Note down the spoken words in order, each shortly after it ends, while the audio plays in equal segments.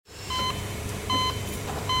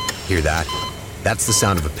Hear that? That's the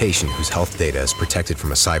sound of a patient whose health data is protected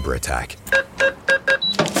from a cyber attack.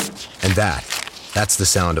 And that's the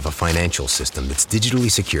sound of a financial system that's digitally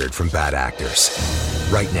secured from bad actors.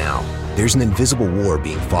 Right now, there's an invisible war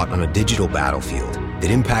being fought on a digital battlefield that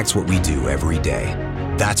impacts what we do every day.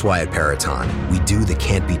 That's why at Peraton, we do the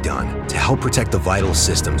can't be done to help protect the vital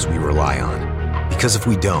systems we rely on. Because if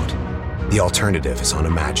we don't, the alternative is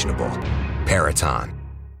unimaginable. Peraton.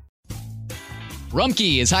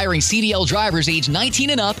 Rumpke is hiring CDL drivers age 19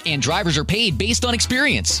 and up, and drivers are paid based on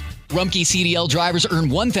experience. Rumpke CDL drivers earn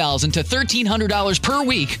 $1,000 to $1,300 per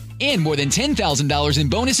week and more than $10,000 in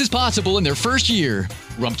bonuses possible in their first year.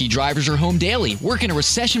 Rumpke drivers are home daily, work in a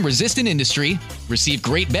recession-resistant industry, receive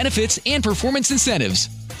great benefits and performance incentives.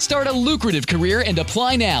 Start a lucrative career and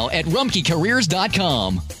apply now at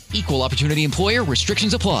rumpkecareers.com. Equal opportunity employer.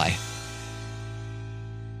 Restrictions apply.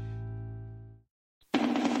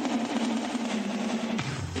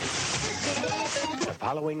 The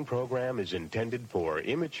following program is intended for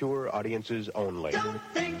immature audiences only. Don't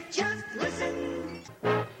think, just listen.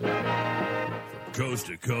 Coast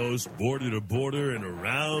to coast, border to border, and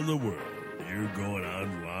around the world, you're going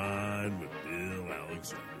online with Bill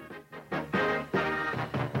Alexander.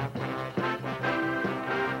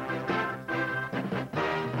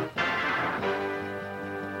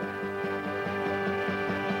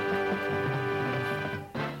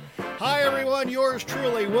 Hi, everyone. Yours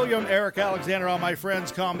truly, William Eric Alexander. All my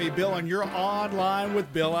friends call me Bill, and you're online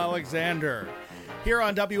with Bill Alexander. Here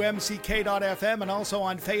on WMCK.FM and also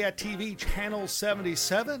on Fayette TV Channel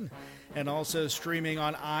 77, and also streaming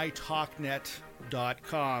on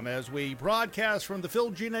iTalkNet.com as we broadcast from the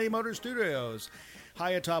Phil Giannetti Motor Studios,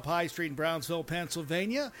 high atop High Street in Brownsville,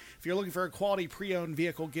 Pennsylvania. If you're looking for a quality pre-owned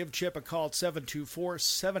vehicle, give Chip a call at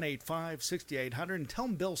 724-785-6800 and tell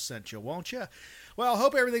him Bill sent you, won't you? Well, I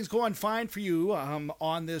hope everything's going fine for you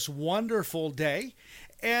on this wonderful day.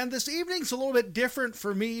 And this evening's a little bit different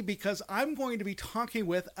for me because I'm going to be talking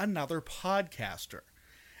with another podcaster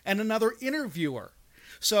and another interviewer.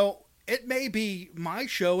 So it may be my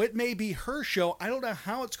show, it may be her show. I don't know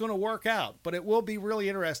how it's going to work out, but it will be really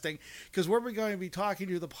interesting because we're going to be talking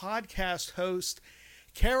to the podcast host,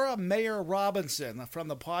 Kara Mayer Robinson, from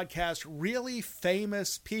the podcast Really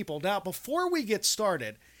Famous People. Now, before we get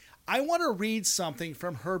started, I want to read something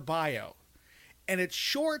from her bio. And it's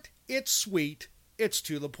short, it's sweet, it's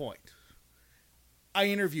to the point. I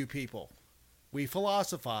interview people. We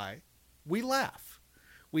philosophize. We laugh.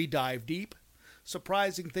 We dive deep.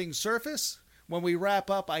 Surprising things surface. When we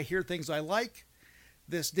wrap up, I hear things I like.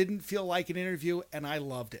 This didn't feel like an interview, and I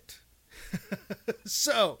loved it.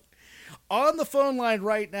 So, on the phone line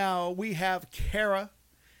right now, we have Kara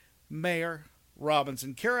Mayer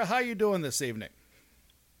Robinson. Kara, how you doing this evening?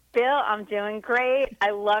 Bill, I'm doing great. I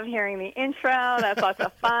love hearing the intro. That's lots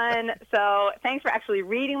of fun. So thanks for actually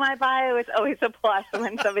reading my bio. It's always a plus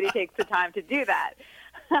when somebody takes the time to do that.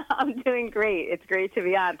 I'm doing great. It's great to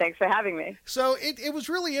be on. Thanks for having me. So it was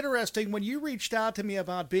really interesting when you reached out to me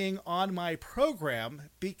about being on my program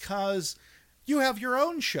because you have your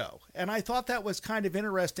own show. And I thought that was kind of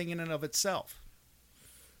interesting in and of itself.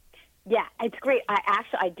 Yeah, it's great.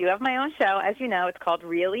 I do have my own show. As you know, it's called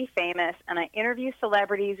Really Famous, and I interview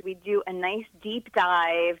celebrities. We do a nice deep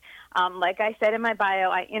dive. Like I said in my bio,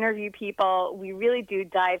 I interview people. We really do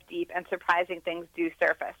dive deep, and surprising things do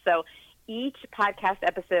surface. So each podcast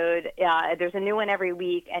episode, there's a new one every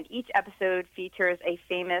week, and each episode features a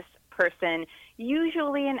famous person,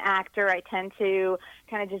 usually an actor. I tend to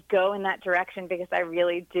kind of just go in that direction because I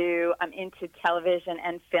really do. I'm into television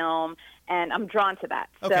and film, and I'm drawn to that.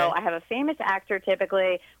 Okay. So I have a famous actor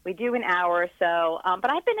typically. We do an hour or so, but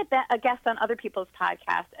I've been a guest on other people's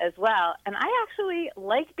podcasts as well, and I actually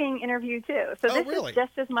like being interviewed too. So this is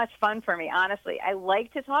just as much fun for me, honestly. I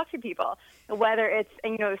like to talk to people, whether it's,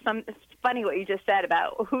 it's funny what you just said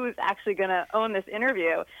about who's actually going to own this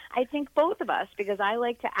interview. I think both of us, because I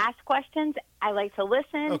like to ask questions, I like to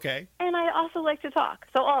listen, and I also like to talk.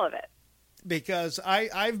 So all of it. Because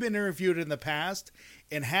I've been interviewed in the past,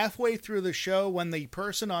 and halfway through the show, when the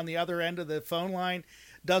person on the other end of the phone line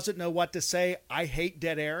doesn't know what to say, I hate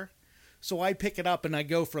dead air. So I pick it up and I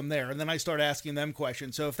go from there, and then I start asking them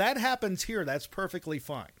questions. So if that happens here, that's perfectly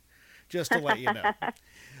fine, just to let you know.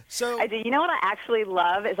 So I do. You know what I actually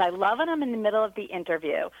love is I love when I'm in the middle of the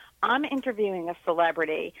interview. I'm interviewing a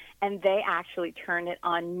celebrity, and they actually turn it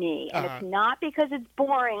on me. And it's not because it's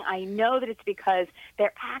boring. I know that it's because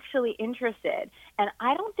they're actually interested. And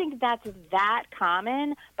I don't think that's that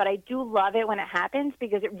common, but I do love it when it happens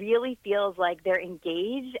because it really feels like they're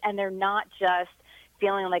engaged and they're not just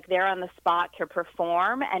feeling like they're on the spot to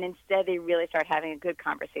perform, and instead they really start having a good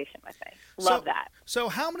conversation with me. Love that. So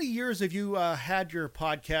how many years have you had your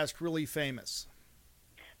podcast Really Famous?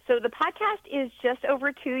 So the podcast is just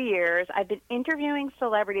over 2 years. I've been interviewing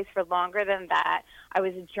celebrities for longer than that. I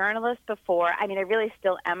was a journalist before. I mean, I really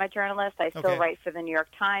still am a journalist. I still write for the New York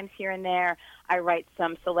Times here and there. I write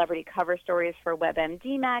some celebrity cover stories for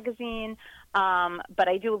WebMD magazine. But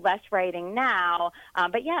I do less writing now.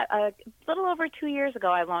 But yeah, a little over 2 years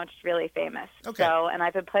ago, I launched Really Famous. Okay. So, and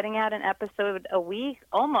I've been putting out an episode a week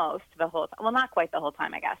almost the whole time. Well, not quite the whole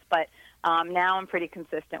time, I guess. But now I'm pretty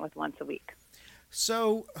consistent with once a week.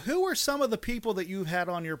 So who are some of the people that you've had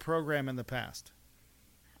on your program in the past?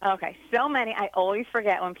 Okay, so many. I always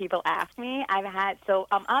forget when people ask me. I'm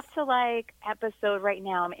up to like episode right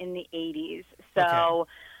now, I'm in the 80s. So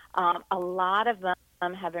a lot of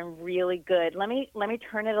them have been really good. Let me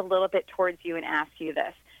turn it a little bit towards you and ask you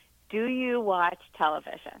this. Do you watch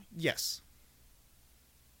television? Yes.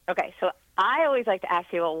 Okay, so I always like to ask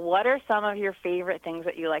people, what are some of your favorite things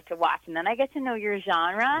that you like to watch? And then I get to know your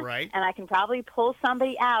genre, right, and I can probably pull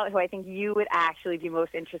somebody out who I think you would actually be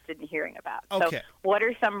most interested in hearing about. Okay. So what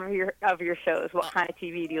are some of your shows? What kind of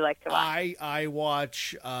TV do you like to watch? I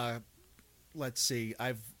watch, let's see,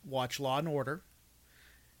 I've watched Law & Order,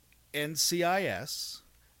 NCIS.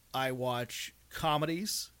 I watch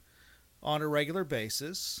comedies on a regular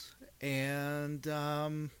basis, and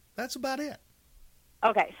that's about it.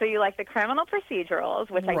 Okay, so you like the criminal procedurals,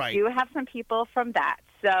 which Right. I do have some people from that.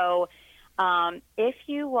 So if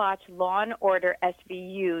you watch Law & Order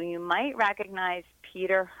SVU, you might recognize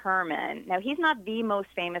Peter Herman. Now, he's not the most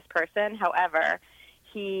famous person. However,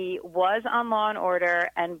 he was on Law & Order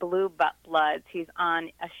and Blue Bloods. He's on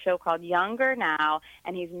a show called Younger now,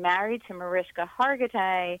 and he's married to Mariska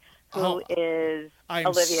Hargitay, who is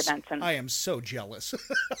Olivia Benson. I am so jealous.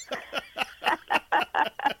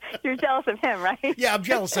 You're jealous of him, right? Yeah, I'm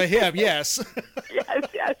jealous of him, yes.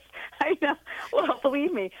 Yes, I know. Well,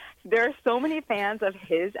 believe me, there are so many fans of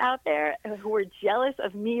his out there who are jealous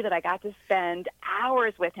of me that I got to spend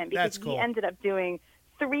hours with him because That's cool. He ended up doing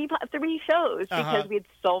three shows because we had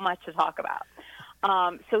so much to talk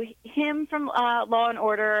about. So him from Law and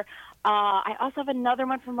Order. I also have another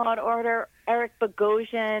one from Law and Order, Eric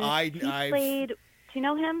Bogosian. He played. Do you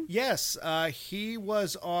know him? Yes, he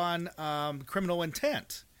was on Criminal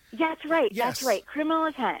Intent. That's right. Yes. That's right. Criminal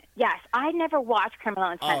Intent. Yes, I never watched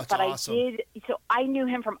Criminal Intent, it's but awesome. I did. So I knew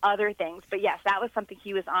him from other things. But yes, that was something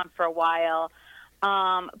he was on for a while.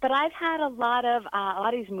 But I've had a lot of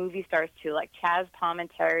these movie stars too, like Chaz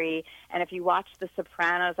Palminteri. And if you watch The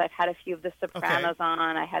Sopranos, I've had a few of The Sopranos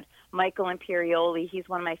on. I had Michael Imperioli. He's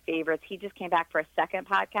one of my favorites. He just came back for a second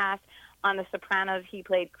podcast on The Sopranos. He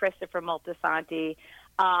played Christopher Moltisanti.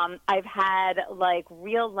 I've had like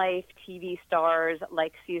real life TV stars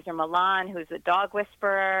like Cesar Millan, who's a dog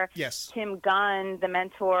whisperer. Yes. Tim Gunn, the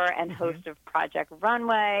mentor and host of Project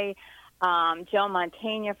Runway. Joe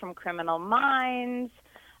Mantegna from Criminal Minds.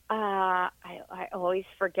 I always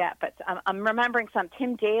forget, but I'm remembering some.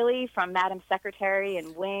 Tim Daly from Madam Secretary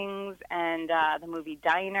and Wings and the movie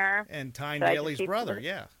Diner. And Tyne Daly's brother,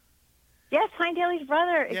 yeah. Yes, Tyne Daly's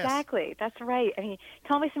brother, Yes. exactly. That's right. I mean,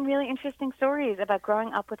 told me some really interesting stories about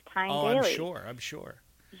growing up with Tyne Daly. I'm sure.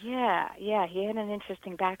 Yeah, he had an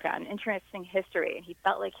interesting background, interesting history, and he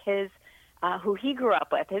felt like his, who he grew up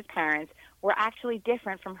with, his parents, were actually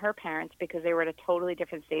different from her parents because they were at a totally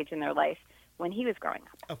different stage in their life when he was growing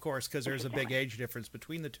up. Of course, because there's a big age difference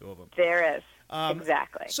between the two of them. There is,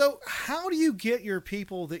 exactly. So how do you get your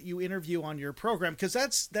people that you interview on your program? Because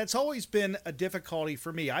that's always been a difficulty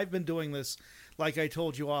for me. I've been doing this, like I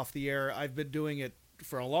told you off the air, I've been doing it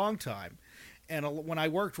for a long time. And when I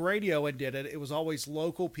worked radio and did it, it was always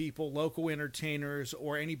local people, local entertainers,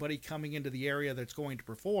 or anybody coming into the area that's going to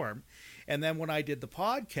perform. And then when I did the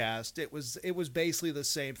podcast, it was basically the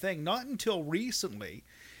same thing. Not until recently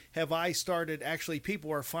have I started, actually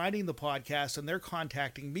people are finding the podcast and they're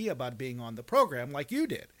contacting me about being on the program like you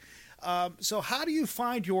did. So how do you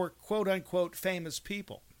find your quote-unquote famous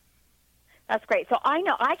people? That's great. So I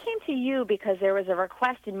know I came to you because there was a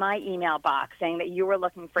request in my email box saying that you were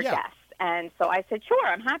looking for guests. And so I said, sure,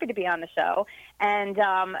 I'm happy to be on the show. And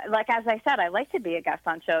like as I said, I like to be a guest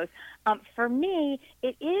on shows. For me,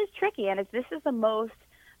 it is tricky, and I'd say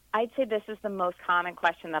this is the most common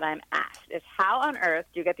question that I'm asked, is how on earth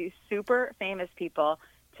do you get these super famous people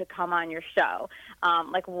to come on your show?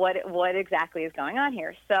 Like what exactly is going on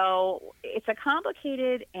here? So it's a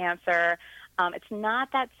complicated answer. It's not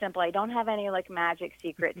that simple. I don't have any like magic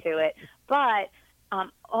secret to it, but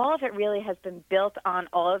all of it really has been built on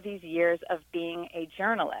all of these years of being a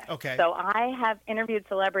journalist. Okay. So I have interviewed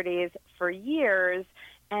celebrities for years,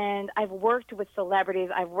 and I've worked with celebrities.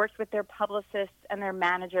 I've worked with their publicists and their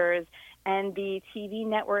managers and the TV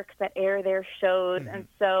networks that air their shows. And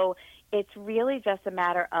so it's really just a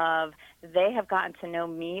matter of they have gotten to know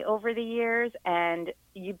me over the years, and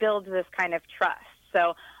you build this kind of trust.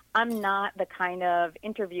 So I'm not the kind of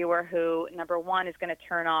interviewer who, number one, is going to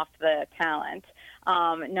turn off the talent.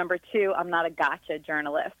 Number two, I'm not a gotcha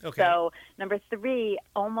journalist. Okay. So number three,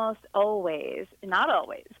 almost always, not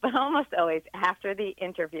always, but almost always after the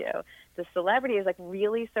interview, the celebrity is like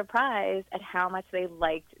really surprised at how much they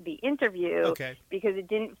liked the interview because it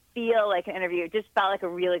didn't feel like an interview. It just felt like a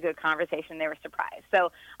really good conversation. They were surprised.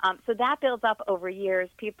 So, so that builds up over years.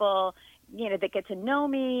 People, that get to know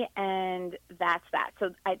me, and that's that.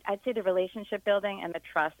 So I'd say the relationship building and the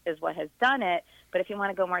trust is what has done it. But if you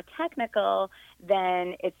want to go more technical,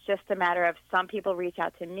 then it's just a matter of some people reach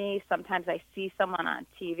out to me. Sometimes I see someone on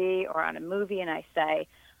TV or on a movie, and I say,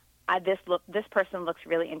 this person looks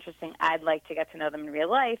really interesting. I'd like to get to know them in real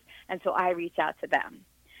life, and so I reach out to them.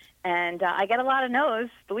 And I get a lot of no's.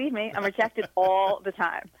 Believe me, I'm rejected all the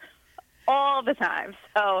time. All the time.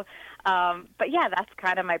 So, but yeah, that's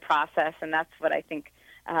kind of my process, and that's what I think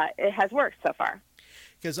it has worked so far.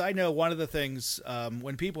 Because I know one of the things,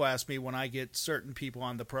 when people ask me, when I get certain people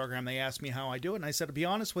on the program, they ask me how I do it, and I said, to be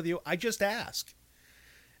honest with you, I just ask.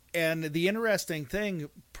 And the interesting thing,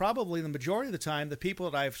 probably the majority of the time, the people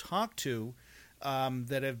that I've talked to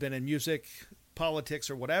that have been in music, politics,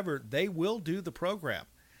 or whatever, they will do the program.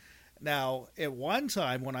 Now, at one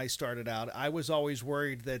time when I started out, I was always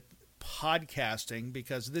worried that podcasting,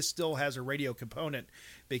 because this still has a radio component,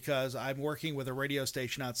 because I'm working with a radio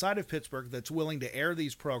station outside of Pittsburgh that's willing to air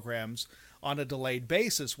these programs on a delayed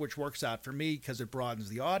basis, which works out for me because it broadens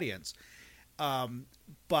the audience.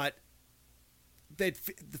 But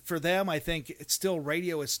for them, I think it's still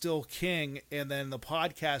radio is still king, and then the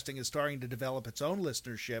podcasting is starting to develop its own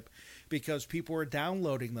listenership because people are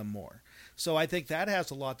downloading them more. So I think that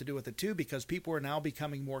has a lot to do with it too, because people are now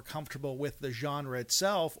becoming more comfortable with the genre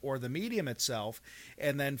itself or the medium itself,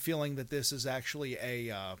 and then feeling that this is actually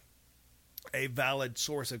a valid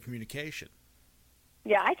source of communication.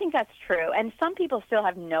 Yeah, I think that's true. And some people still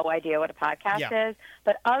have no idea what a podcast is,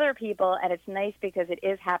 but other people, and it's nice because it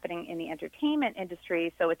is happening in the entertainment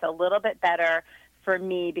industry, so it's a little bit better for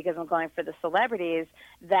me because I'm going for the celebrities,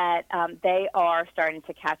 that they are starting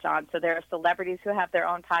to catch on. So there are celebrities who have their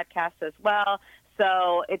own podcasts as well.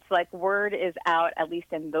 So it's like word is out, at least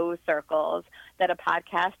in those circles, that a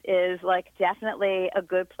podcast is like definitely a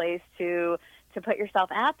good place to put yourself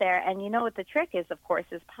out there. And you know what the trick is, of course,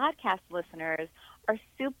 is podcast listeners are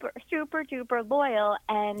super, super duper loyal,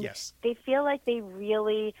 and they feel like they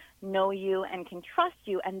really know you and can trust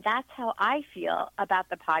you. And that's how I feel about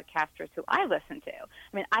the podcasters who I listen to.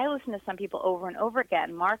 I mean, I listen to some people over and over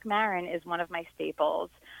again. Mark Maron is one of my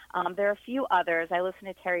staples. There are a few others. I listen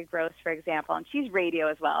to Terry Gross, for example, and she's radio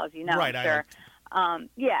as well, as you know. Right, I'm sure.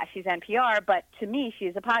 Yeah, she's NPR, but to me,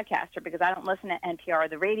 she's a podcaster because I don't listen to NPR or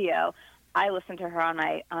the radio. I listen to her on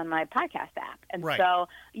my podcast app. And so,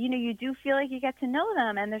 you do feel like you get to know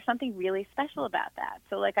them, and there's something really special about that.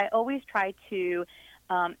 So, like, I always try to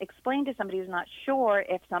explain to somebody who's not sure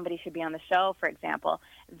if somebody should be on the show, for example,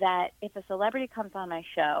 that if a celebrity comes on my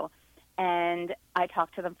show and I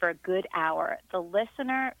talk to them for a good hour, the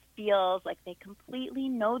listener feels like they completely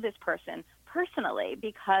know this person personally,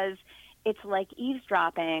 because it's like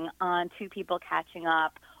eavesdropping on two people catching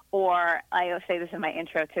up. Or I always say this in my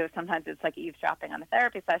intro, too. Sometimes it's like eavesdropping on a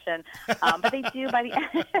therapy session. But they do, by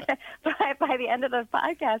the end of the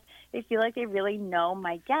podcast, they feel like they really know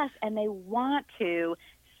my guests, and they want to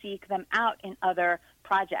seek them out in other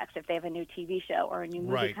projects. If they have a new TV show or a new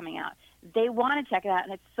movie coming out, they want to check it out.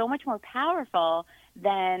 And it's so much more powerful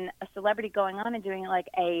than a celebrity going on and doing like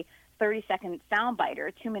a 30-second soundbite or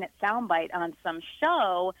a 2-minute soundbite on some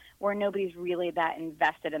show where nobody's really that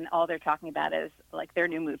invested, and all they're talking about is like their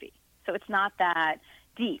new movie. So it's not that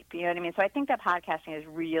deep, you know what I mean? So I think that podcasting is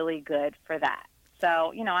really good for that.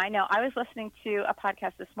 So, I know I was listening to a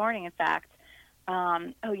podcast this morning, in fact.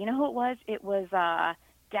 You know who it was? It was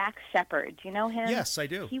Dax Shepard. Do you know him? Yes, I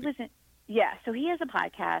do. So he has a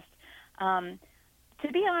podcast.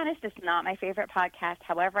 To be honest, it's not my favorite podcast.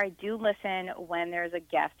 However, I do listen when there's a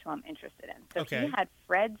guest who I'm interested in. So he had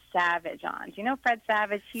Fred Savage on. Do you know Fred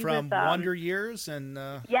Savage? He From was, Wonder Years? And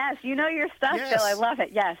yes, you know your stuff, yes. Phil. I love it.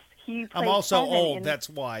 Yes. I'm also old, that's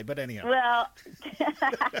why, but anyhow. Well,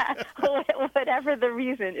 whatever the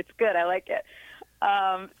reason, it's good. I like it.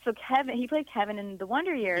 So Kevin, he played Kevin in The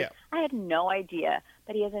Wonder Years. Yeah. I had no idea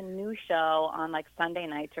that he has a new show on like Sunday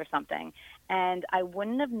nights or something. And I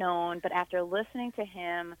wouldn't have known, but after listening to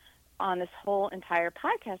him on this whole entire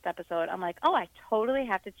podcast episode, I'm like, oh, I totally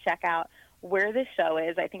have to check out where this show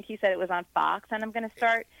is. I think he said it was on Fox, and I'm going to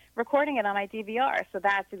start recording it on my DVR. So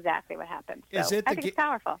that's exactly what happened. So Is it I think it's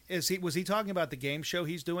powerful. Was he talking about the game show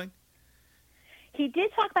he's doing? He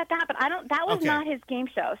did talk about that, but that was Okay. not his game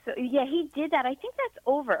show. So yeah, he did that. I think that's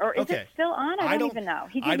over, or is Okay. it still on? I don't even know.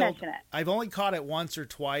 He did mention it. I've only caught it once or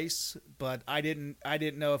twice, but I didn't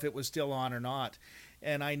know if it was still on or not.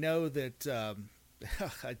 And I know that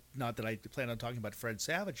not that I plan on talking about Fred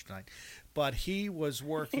Savage tonight, but he was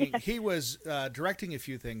working. He was directing a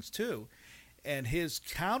few things too, and his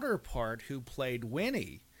counterpart, who played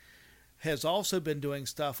Winnie, has also been doing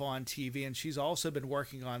stuff on TV, and she's also been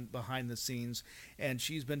working on behind the scenes, and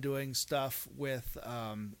she's been doing stuff with.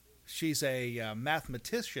 She's a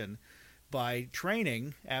mathematician by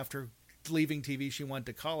training. After leaving TV, she went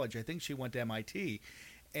to college. I think she went to MIT.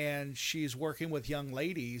 And she's working with young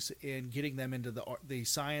ladies in getting them into the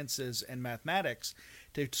sciences and mathematics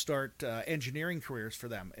to start engineering careers for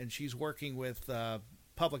them. And she's working with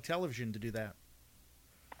public television to do that.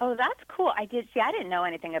 Oh, that's cool. I didn't know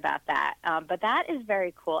anything about that, but that is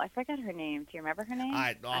very cool. I forgot her name. Do you remember her name?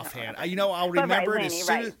 Offhand, I'll remember it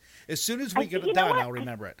as soon as we get it done. I'll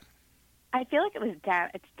remember it. I feel like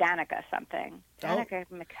it's Danica something. Danica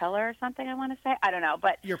McKellar or something, I want to say. I don't know,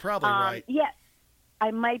 but you're probably right. Yeah,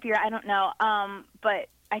 I might be. I don't know. But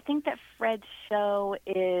I think that Fred's show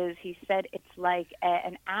is. He said it's like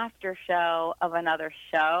an after show of another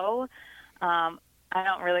show. I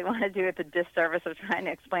don't really want to do it the disservice of trying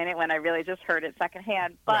to explain it when I really just heard it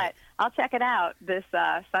secondhand. But right. I'll check it out this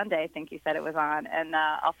Sunday. I think you said it was on, and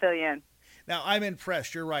I'll fill you in. Now I'm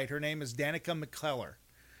impressed. You're right. Her name is Danica McKellar.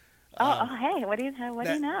 Hey, what do you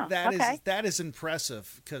know? That is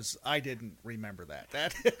impressive because I didn't remember that.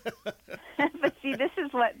 But see, this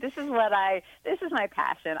is my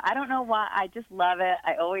passion. I don't know why. I just love it.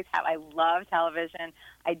 I always have. I love television.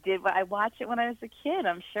 I watched it when I was a kid.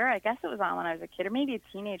 I'm sure. I guess it was on when I was a kid, or maybe a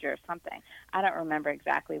teenager or something. I don't remember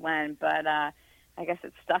exactly when, but I guess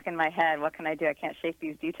it's stuck in my head. What can I do? I can't shake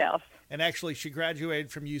these details. And actually, she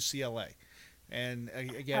graduated from UCLA. And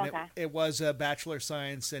again, okay. it was a Bachelor of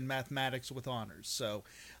Science in Mathematics with honors. So,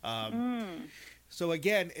 so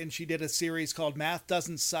again, and she did a series called Math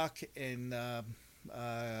Doesn't Suck. And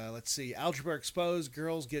let's see, Algebra Exposed,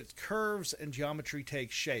 Girls Get Curves, and Geometry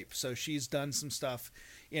Takes Shape. So she's done some stuff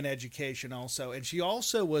in education also. And she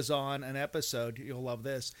also was on an episode, you'll love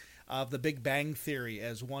this, of The Big Bang Theory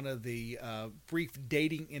as one of the brief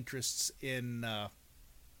dating interests in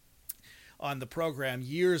on the program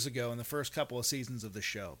years ago in the first couple of seasons of the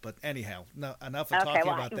show. But anyhow, enough of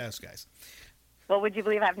talking about those guys. Well, would you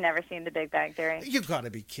believe I've never seen The Big Bang Theory? You've got to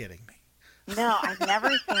be kidding me. No, I've never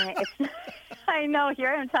seen it. I know, here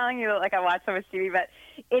I'm telling you like I watch so much TV, but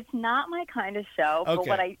it's not my kind of show. Okay. But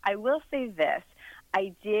what I will say this,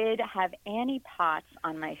 I did have Annie Potts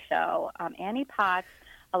on my show. Annie Potts,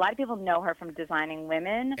 a lot of people know her from Designing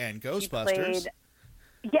Women. And Ghostbusters.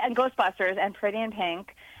 And Ghostbusters and Pretty in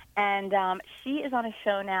Pink. And she is on a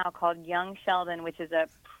show now called Young Sheldon, which is a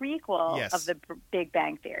prequel of The Big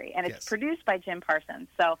Bang Theory, and it's produced by Jim Parsons.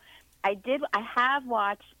 So I have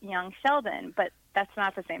watched Young Sheldon, but that's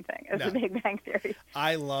not the same thing as The Big Bang Theory.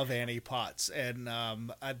 I love Annie Potts, and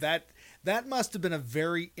that must have been a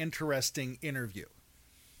very interesting interview.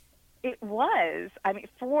 It was. I mean,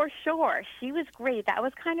 for sure. She was great. That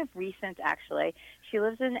was kind of recent, actually. She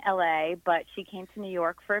lives in L.A., but she came to New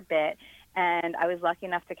York for a bit. And I was lucky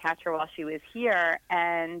enough to catch her while she was here,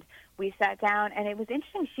 and we sat down, and it was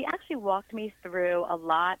interesting. She actually walked me through a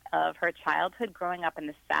lot of her childhood growing up in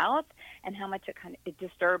the South and how much it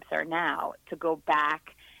disturbs her now to go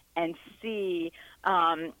back and see,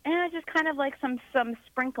 and just kind of like some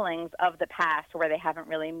sprinklings of the past where they haven't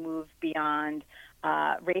really moved beyond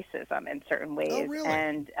racism in certain ways. Oh, really?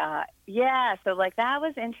 And so like that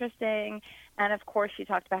was interesting. And of course, she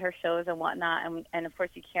talked about her shows and whatnot. And of course,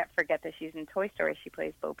 you can't forget that she's in Toy Story. She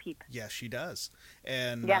plays Bo Peep. Yes, she does.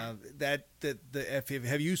 And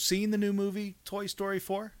have you seen the new movie Toy Story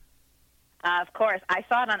 4? Of course. I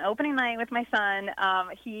saw it on opening night with my son.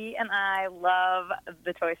 He and I love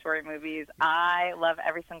the Toy Story movies. I love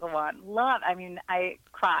every single one. I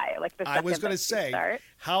cry like the second I was going to say, start.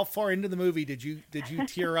 How far into the movie did you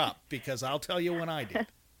tear up? Because I'll tell you when I did.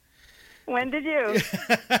 When did you?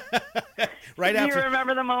 Right Do after. you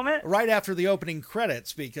remember the moment? Right after the opening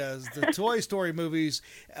credits, because the Toy Story movies.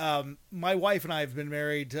 My wife and I have been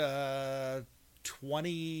married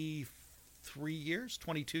 22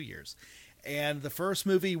 years, And the first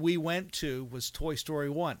movie we went to was Toy Story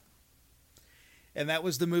 1. And that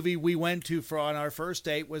was the movie we went to for on our first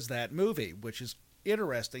date, was that movie, which is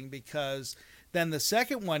interesting because then the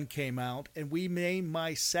second one came out and we named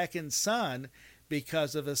my second son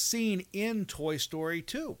because of a scene in Toy Story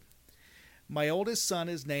 2. My oldest son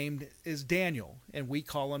is Daniel, and we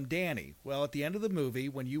call him Danny. Well, at the end of the movie,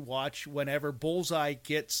 when you watch, whenever Bullseye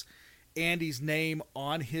gets Andy's name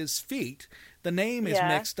on his feet, the name is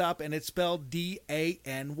mixed up and it's spelled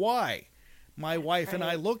D-A-N-Y. My wife and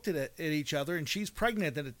I looked at each other, and she's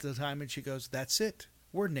pregnant at the time, and she goes, "That's it.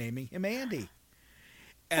 We're naming him Andy."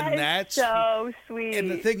 And that's so sweet.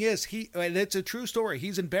 And the thing is, and it's a true story.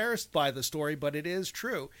 He's embarrassed by the story, but it is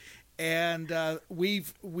true. And we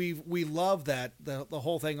love that the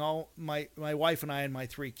whole thing. All my wife and I and my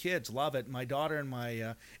 3 kids love it. My daughter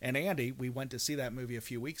and Andy, we went to see that movie a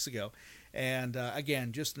few weeks ago, and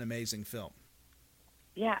again, just an amazing film.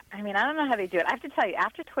 Yeah, I mean, I don't know how they do it. I have to tell you,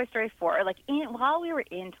 after Toy Story 4, while we were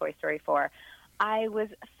in Toy Story 4, I was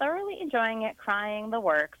thoroughly enjoying it, crying the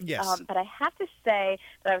works. Yes. But I have to say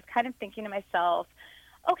that I was kind of thinking to myself,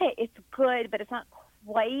 okay, it's good, but it's not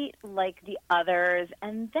quite like the others.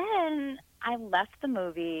 And then I left the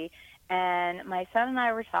movie, and my son and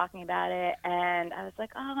I were talking about it, and I was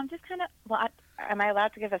like, oh, I'm just kind of, well, am I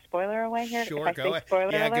allowed to give a spoiler away here? Sure, go ahead.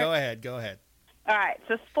 Yeah, alert? Go ahead. All right,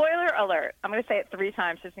 so spoiler alert. I'm going to say it 3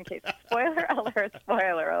 times just in case. Spoiler alert,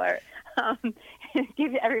 spoiler alert.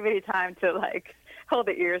 Give everybody time to, hold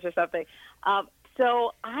their ears or something.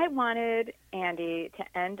 So I wanted Andy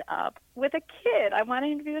to end up with a kid. I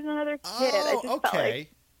wanted him to be with another kid. I just felt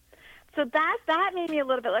like, so that made me a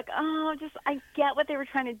little bit like, I get what they were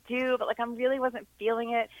trying to do, but, I really wasn't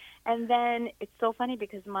feeling it. And then it's so funny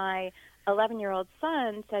because my 11-year-old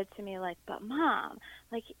son said to me, but Mom,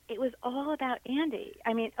 it was all about Andy.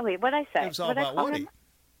 I mean, wait, what did I say? It was all about Woody.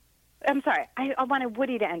 I'm sorry. I wanted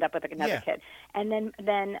Woody to end up with another kid. And then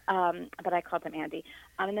but I called him Andy.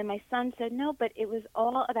 And then my son said, no, but it was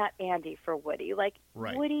all about Andy for Woody. Right.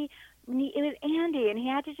 Woody, it was Andy, and he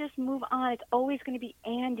had to just move on. It's always going to be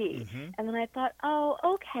Andy. Mm-hmm. And then I thought, oh,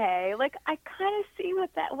 okay. I kind of see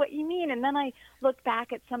what you mean. And then I looked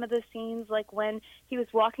back at some of the scenes, when he was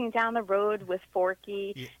walking down the road with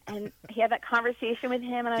Forky, and he had that conversation with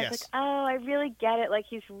him, and I was like, oh, I really get it.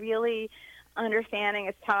 He's really understanding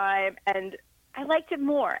his time, and I liked it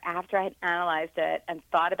more after I had analyzed it and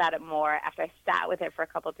thought about it more after I sat with it for a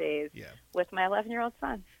couple of days with my 11-year-old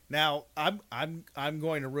son. Now, I'm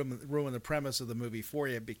going to ruin the premise of the movie for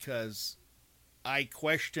you because I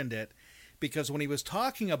questioned it, because when he was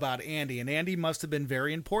talking about Andy, and Andy must have been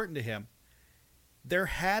very important to him, there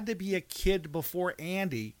had to be a kid before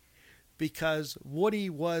Andy because Woody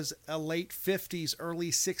was a late 50s,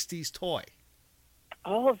 early 60s toy.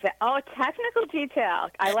 Oh, technical detail.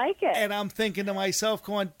 I like it. And I'm thinking to myself,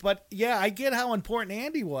 but yeah, I get how important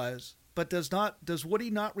Andy was, but does Woody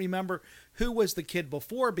not remember who was the kid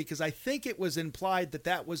before? Because I think it was implied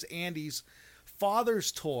that was Andy's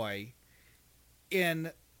father's toy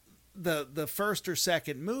in the first or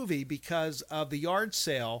second movie because of the yard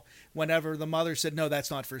sale, whenever the mother said, no, that's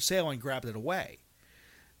not for sale, and grabbed it away.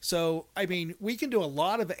 So, I mean, we can do a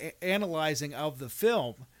lot of analyzing of the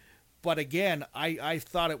film. But again, I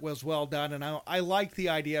thought it was well done, and I like the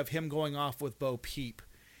idea of him going off with Bo Peep,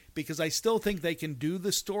 because I still think they can do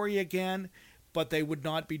the story again, but they would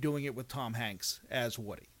not be doing it with Tom Hanks as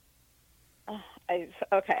Woody. I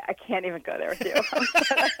can't even go there with you.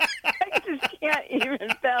 I just can't even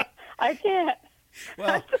tell. I can't.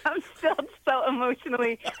 Well, I'm still so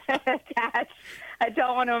emotionally attached. I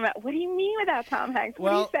don't want to imagine. What do you mean without Tom Hanks?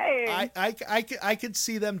 What are you saying? I could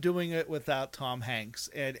see them doing it without Tom Hanks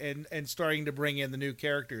and starting to bring in the new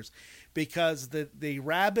characters, because the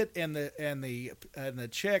rabbit and the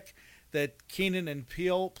chick that Keenan and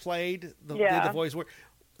Peele played the voice work,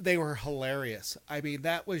 they were hilarious. I mean,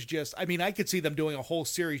 that was just. I mean, I could see them doing a whole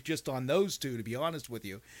series just on those two, to be honest with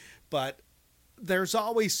you, but there's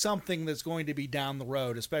always something that's going to be down the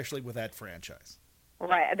road, especially with that franchise.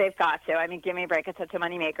 Right, they've got to. I mean, give me a break. It's such a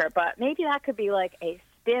moneymaker. But maybe that could be a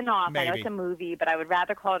spin-off. Maybe. I know it's a movie, but I would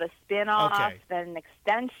rather call it a spin-off than an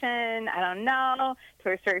extension. I don't know.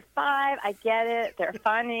 Toy Story 5, I get it. They're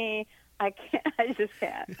funny. I just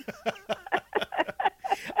can't.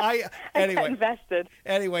 I got invested.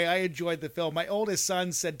 Anyway, I enjoyed the film. My oldest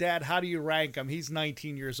son said, Dad, how do you rank them? He's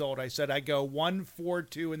 19 years old. I said, I go 1, 4,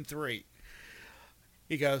 2, and 3.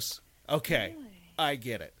 He goes, okay, really? I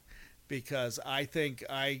get it. Because I think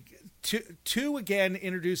two again,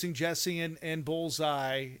 introducing Jesse and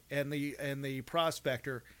Bullseye and the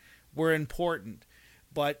Prospector were important,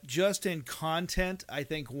 but just in content, I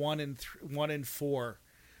think 1 and 4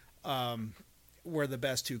 were the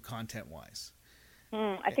best two content-wise.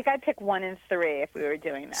 I think I'd pick 1 and 3 if we were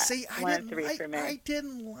doing that. See, 1 and 3 for me. I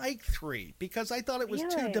didn't like 3 because I thought it was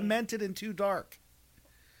too demented and too dark.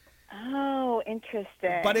 Oh,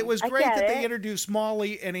 interesting. But it was great that they introduced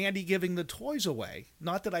Molly and Andy giving the toys away.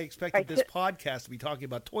 Not that I expected this podcast to be talking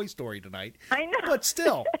about Toy Story tonight. I know. But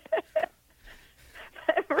still.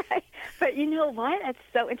 Right. But you know what? That's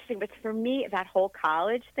so interesting. But for me, that whole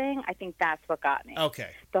college thing, I think that's what got me.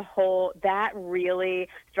 Okay. That really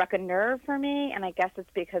struck a nerve for me. And I guess it's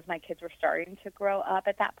because my kids were starting to grow up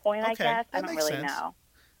at that point, I guess. I don't really know.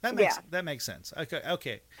 That makes sense.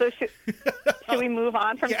 Okay. So should we move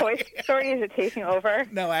on from Toy Story? Is it taking over?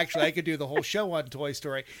 No, actually, I could do the whole show on Toy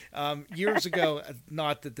Story. Years ago,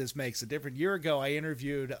 not that this makes a difference. A year ago, I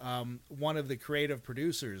interviewed one of the creative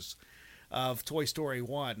producers of Toy Story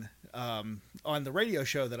 1 on the radio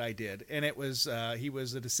show that I did, and it was he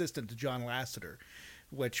was an assistant to John Lasseter,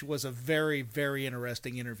 which was a very, very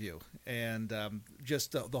interesting interview, and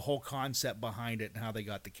just the whole concept behind it and how they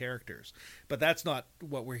got the characters. But that's not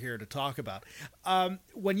what we're here to talk about.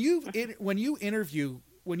 When you interview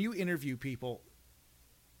people,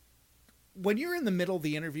 when you're in the middle of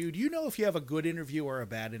the interview, do you know if you have a good interview or a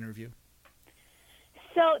bad interview?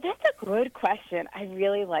 So that's a good question. I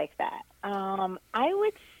really like that. I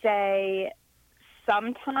would say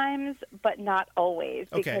sometimes, but not always,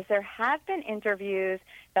 because there have been interviews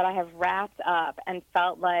that I have wrapped up and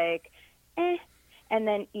felt like, and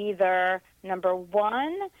then either, number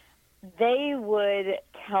one, they would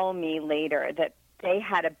tell me later that they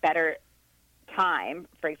had a better time,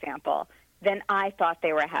 for example, than I thought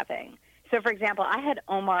they were having. So, for example, I had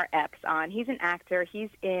Omar Epps on. He's an actor. He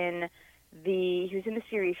was in the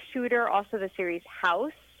series Shooter, also the series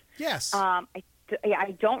House. Yes. I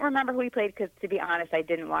don't remember who he played because, to be honest, I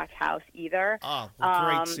didn't watch House either. Oh,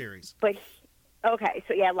 great series. But a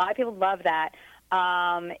lot of people love that.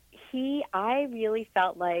 I really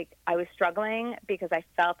felt like I was struggling because I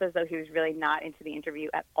felt as though he was really not into the interview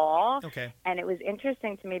at all. Okay. And it was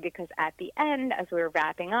interesting to me because at the end, as we were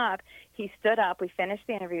wrapping up, he stood up. We finished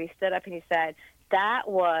the interview. He stood up and he said, "That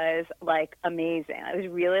was like amazing. It was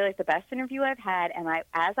really like the best interview I've had." And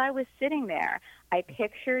as I was sitting there, I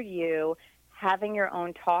pictured you having your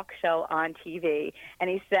own talk show on TV. And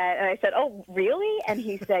I said, "Oh, really?" And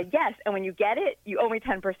he said, "Yes. And when you get it, you owe me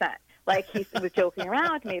 10%. Like, he was joking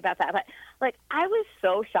around with me about that. But, like, I was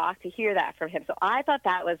so shocked to hear that from him. So I thought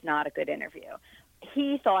that was not a good interview.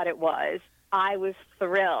 He thought it was. I was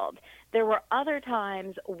thrilled. There were other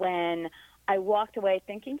times when I walked away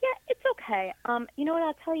thinking, yeah, it's okay. You know what?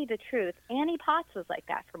 I'll tell you the truth. Annie Potts was like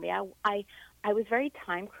that for me. I was very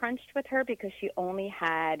time crunched with her because she only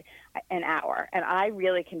had an hour, and I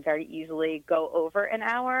really can very easily go over an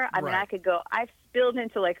hour. I mean, I've spilled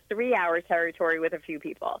into like 3-hour territory with a few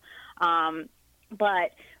people.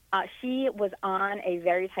 But she was on a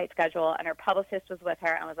very tight schedule, and her publicist was with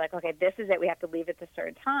her and was like, okay, this is it. We have to leave at this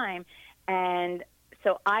certain time. And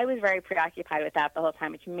so I was very preoccupied with that the whole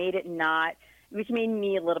time, which made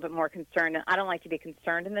me a little bit more concerned. And I don't like to be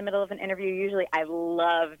concerned in the middle of an interview. Usually I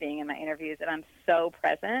love being in my interviews, and I'm so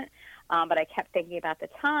present. But I kept thinking about the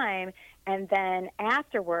time. And then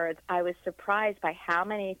afterwards, I was surprised by how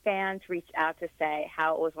many fans reached out to say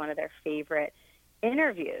how it was one of their favorite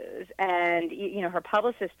interviews. And, you know, her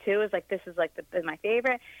publicist, too, was like, this is like my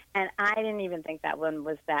favorite. And I didn't even think that one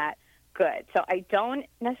was that good. So I don't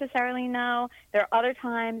necessarily know. There are other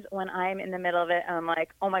times when I'm in the middle of it and I'm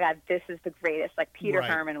like, oh my God, this is the greatest. Like Peter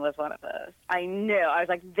Herman was one of those. I knew. I was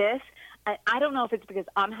like, this, I don't know if it's because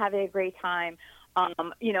I'm having a great time.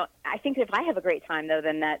 You know, I think if I have a great time, though,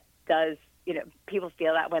 then that does, you know, people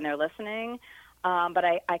feel that when they're listening. But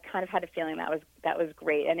I kind of had a feeling that was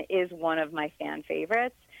great, and it is one of my fan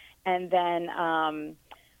favorites. And then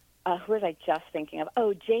who was I just thinking of?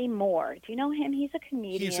 Oh, Jay Moore. Do you know him? He's a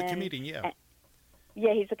comedian. He's a comedian, yeah.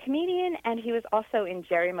 Yeah, he's a comedian, and he was also in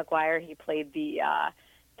Jerry Maguire. He played the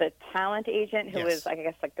talent agent who was, I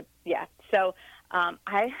guess, like So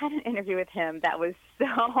I had an interview with him that was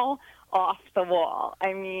so off the wall.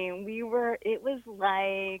 I mean, it was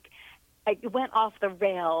like, it went off the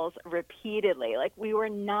rails repeatedly. Like,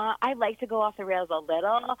 I like to go off the rails a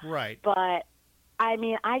little. Right. But, I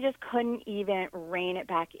mean, I just couldn't even rein it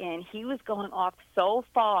back in. He was going off so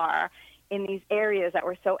far in these areas that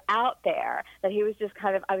were so out there that he was just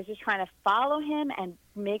I was just trying to follow him and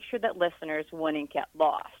make sure that listeners wouldn't get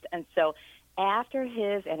lost. And so after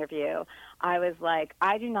his interview, I was like,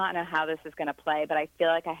 I do not know how this is going to play, but I feel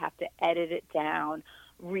like I have to edit it down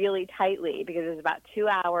really tightly because it was about 2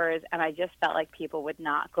 hours, and I just felt like people would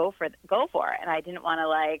not go for it, and I didn't want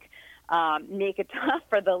to make it tough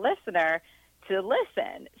for the listener to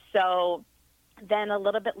listen. so then a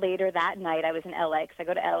little bit later that night, I was in LA because I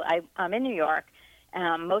go to LA. I'm in New York.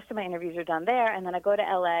 Most of my interviews are done there, and then I go to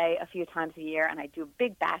LA a few times a year, and I do a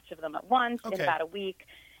big batch of them at once in about a week,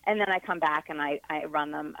 and then I come back and I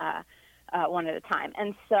run them one at a time.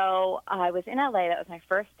 And so I was in LA. That was my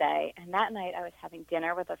first day, and that night I was having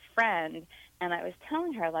dinner with a friend, and I was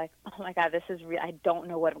telling her, like, oh, my God, this is real. I don't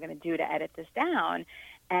know what I'm going to do to edit this down,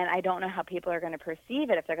 and I don't know how people are going to perceive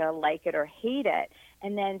it, if they're going to like it or hate it.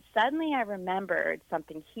 And then suddenly I remembered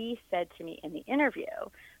something he said to me in the interview,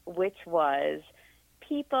 which was,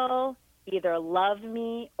 people either love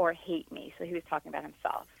me or hate me. So he was talking about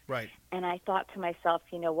himself. Right. And I thought to myself,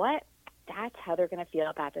 you know what? That's how they're going to feel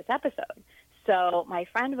about this episode. So my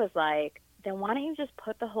friend was like, then why don't you just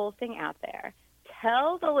put the whole thing out there?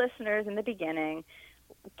 Tell the listeners in the beginning,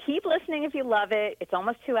 keep listening if you love it. It's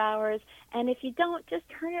almost 2 hours. And if you don't, just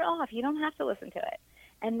turn it off. You don't have to listen to it.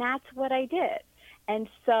 And that's what I did. And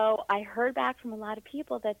so I heard back from a lot of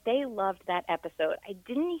people that they loved that episode. I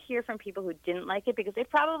didn't hear from people who didn't like it because they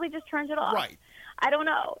probably just turned it off. Right. I don't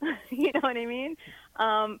know. You know what I mean?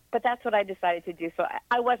 But that's what I decided to do. So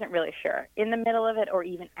I wasn't really sure in the middle of it or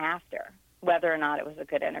even after whether or not it was a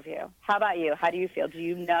good interview. How about you? How do you feel? Do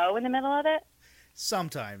you know in the middle of it?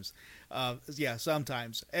 Sometimes. Yeah,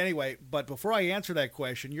 sometimes. Anyway, but before I answer that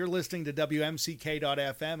question, you're listening to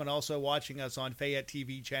WMCK.FM and also watching us on Fayette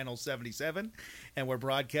TV Channel 77, and we're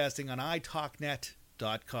broadcasting on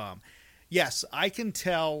italknet.com. Yes, I can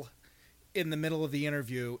tell in the middle of the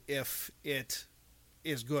interview if it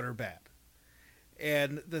is good or bad.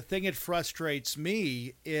 And the thing that frustrates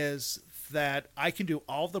me is that I can do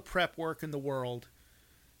all the prep work in the world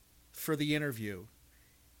for the interview,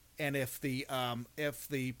 and if the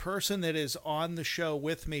person that is on the show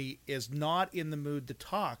with me is not in the mood to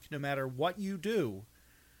talk, no matter what you do,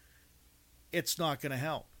 it's not going to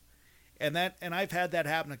help. And I've had that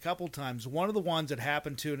happen a couple times. One of the ones that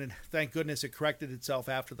happened to, and thank goodness it corrected itself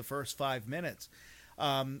after the first 5 minutes.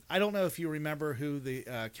 I don't know if you remember who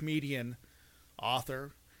the comedian,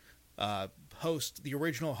 author, host, the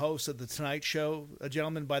original host of The Tonight Show, a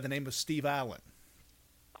gentleman by the name of Steve Allen.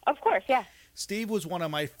 Of course, yeah. Steve was one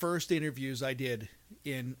of my first interviews I did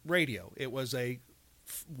in radio. It was a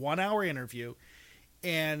 1 hour interview,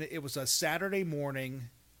 and it was a Saturday morning.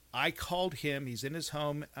 I called him. He's in his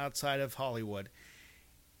home outside of Hollywood,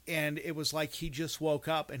 and it was like he just woke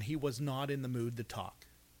up and he was not in the mood to talk.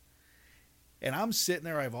 And I'm sitting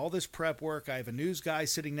there. I have all this prep work. I have a news guy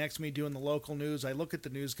sitting next to me doing the local news. I look at the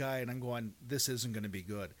news guy, and I'm going, this isn't going to be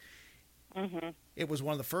good. Mm-hmm. It was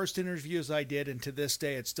one of the first interviews I did, and to this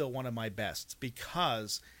day, it's still one of my best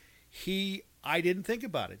because I didn't think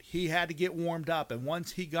about it. He had to get warmed up, and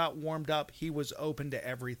once he got warmed up, he was open to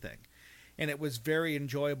everything, and it was very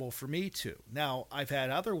enjoyable for me too. Now, I've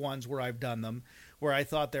had other ones where I've done them where I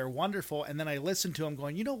thought they're wonderful, and then I listened to them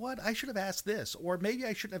going, you know what, I should have asked this, or maybe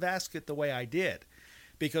I shouldn't have asked it the way I did.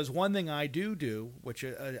 Because one thing I do, which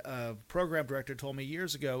a program director told me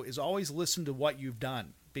years ago, is always listen to what you've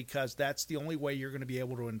done, because that's the only way you're going to be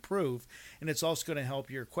able to improve, and it's also going to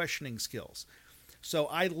help your questioning skills. So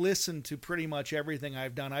I listen to pretty much everything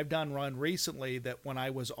I've done. I've done one recently that when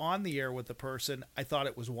I was on the air with the person, I thought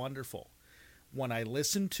it was wonderful. When I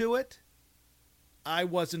listened to it, I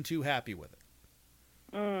wasn't too happy with it.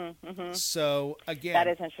 Mm-hmm. So again, that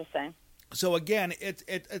is interesting. So again,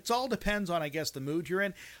 it all depends on, I guess, the mood you're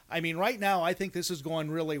in. I mean, right now, I think this is going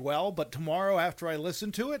really well, but tomorrow after I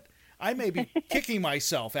listen to it, I may be kicking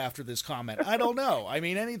myself after this comment. I don't know. I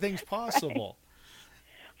mean, anything's possible.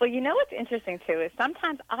 Well, you know what's interesting, too, is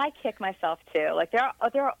sometimes I kick myself, too. Like, there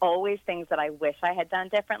are always things that I wish I had done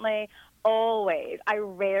differently. Always. I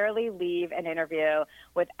rarely leave an interview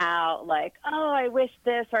without, like, oh, I wish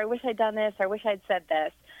this, or I wish I'd done this, or I wish I'd said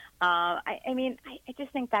this. I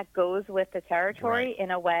just think that goes with the territory right.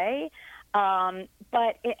 in a way.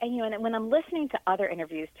 But and when I'm listening to other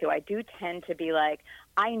interviews too, I do tend to be like,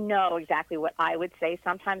 I know exactly what I would say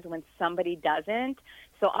sometimes when somebody doesn't.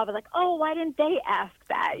 So I'll be like, oh, why didn't they ask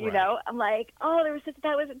that? You know, I'm like, oh,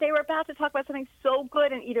 they were about to talk about something so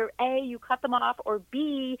good, and either A, you cut them off, or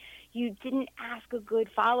B, you didn't ask a good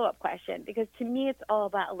follow-up question. Because to me, it's all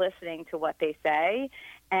about listening to what they say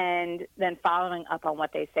and then following up on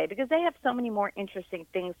what they say, because they have so many more interesting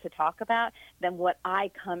things to talk about than what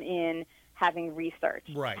I come in having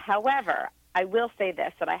researched. Right. However, I will say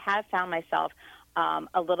this, that I have found myself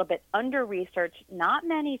a little bit under-researched, not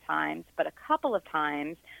many times, but a couple of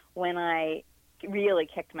times when I really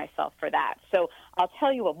kicked myself for that. So I'll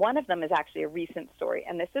tell you what, one of them is actually a recent story,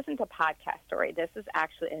 and this isn't a podcast story. This is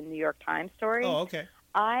actually a New York Times story. Oh, okay.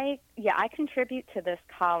 I contribute to this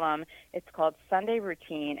column. It's called Sunday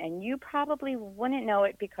Routine, and you probably wouldn't know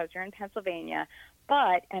it because you're in Pennsylvania.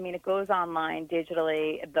 But, I mean, it goes online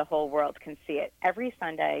digitally. The whole world can see it. Every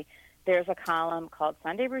Sunday, there's a column called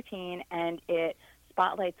Sunday Routine, and it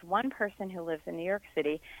spotlights one person who lives in New York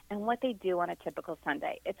City and what they do on a typical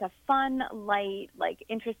Sunday. It's a fun, light, like,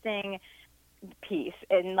 interesting piece.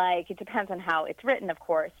 And, like, it depends on how it's written, of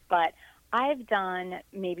course. But I've done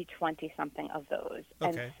maybe 20-something of those.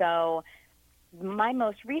 Okay. And so my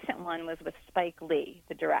most recent one was with Spike Lee,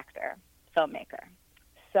 the director, filmmaker.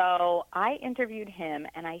 So I interviewed him,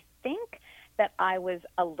 and I think that I was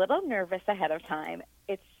a little nervous ahead of time.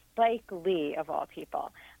 It's Spike Lee, of all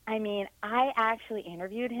people. I mean, I actually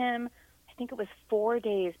interviewed him, I think it was 4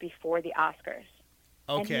 days before the Oscars.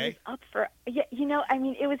 Okay. And he was up for,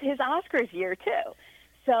 it was his Oscars year, too.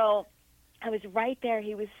 So I was right there.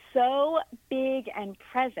 He was so big and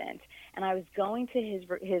present, and I was going to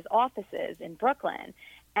his offices in Brooklyn,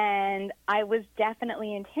 and I was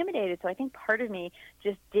definitely intimidated. So I think part of me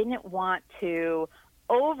just didn't want to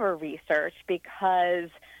over-research because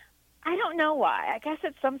I don't know why. I guess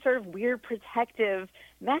it's some sort of weird protective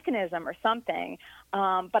mechanism or something.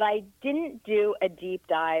 But I didn't do a deep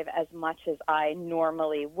dive as much as I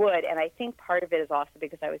normally would. And I think part of it is also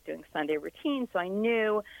because I was doing Sunday Routine. So I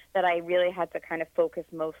knew that I really had to kind of focus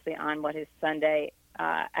mostly on what his Sunday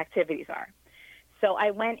activities are. So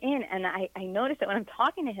I went in, and I noticed that when I'm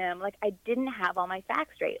talking to him, like, I didn't have all my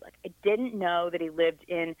facts straight. Like, I didn't know that he lived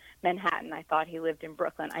in Manhattan. I thought he lived in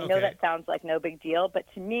Brooklyn. I know that sounds like no big deal, but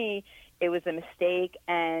to me, it was a mistake.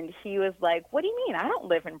 And he was like, what do you mean? I don't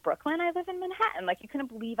live in Brooklyn. I live in Manhattan. Like, you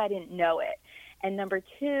couldn't believe I didn't know it. And number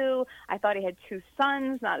two, I thought he had two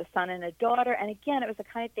sons, not a son and a daughter. And again, it was the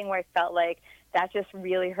kind of thing where I felt like that just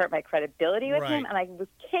really hurt my credibility with him. And I was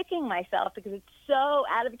kicking myself because it's so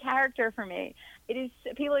out of character for me. It is.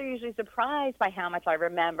 People are usually surprised by how much I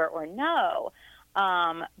remember or know.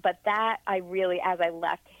 But that I really, as I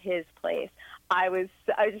left his place, I was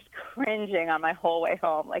just cringing on my whole way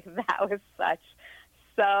home. Like, that was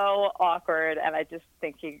so awkward, and I just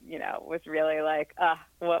think he, was really like,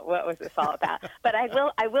 what was this all about? But I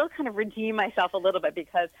will kind of redeem myself a little bit,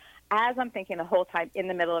 because as I'm thinking the whole time in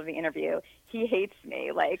the middle of the interview, he hates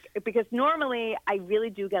me, like, because normally I really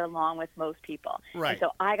do get along with most people. Right. And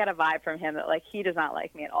so I got a vibe from him that, like, he does not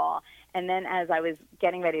like me at all. And then as I was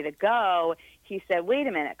getting ready to go, he said, wait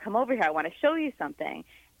a minute, come over here. I want to show you something.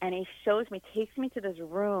 And he takes me to this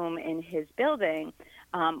room in his building,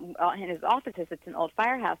 in his offices. It's an old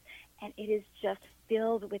firehouse, and it is just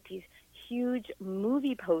filled with these huge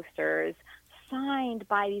movie posters signed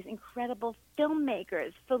by these incredible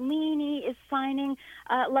filmmakers. Fellini is signing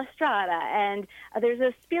La Strada, and there's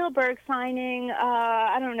a Spielberg signing,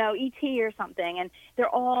 E.T. or something, and they're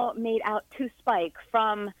all made out to Spike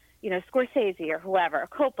from, Scorsese or whoever,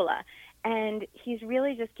 Coppola. And he's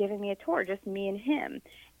really just giving me a tour, just me and him.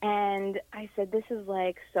 And I said, this is,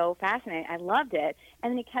 like, so fascinating. I loved it.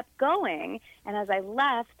 And then he kept going. And as I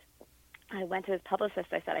left, I went to his publicist.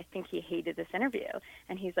 I said, I think he hated this interview.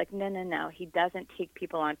 And he's like, no. He doesn't take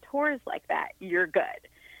people on tours like that. You're good.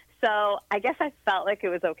 So I guess I felt like it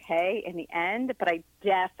was okay in the end, but I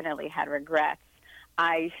definitely had regrets.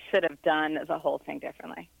 I should have done the whole thing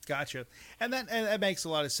differently. Gotcha. And that makes a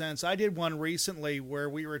lot of sense. I did one recently where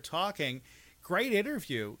we were talking, great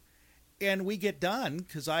interview, and we get done,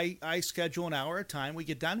 because I schedule an hour at a time. We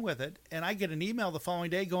get done with it, and I get an email the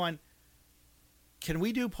following day going, can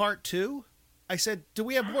we do part 2? I said, do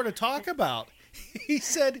we have more to talk about? He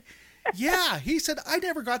said, yeah. He said, I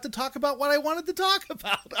never got to talk about what I wanted to talk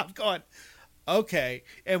about. I'm going, okay.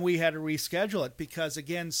 And we had to reschedule it because,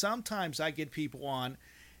 again, sometimes I get people on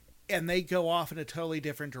and they go off in a totally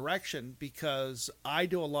different direction because I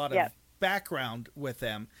do a lot of background with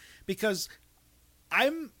them, because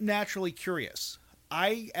I'm naturally curious.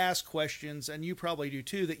 I ask questions, and you probably do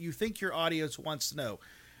too, that you think your audience wants to know.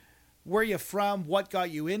 Where you from? What got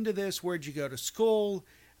you into this? Where'd you go to school?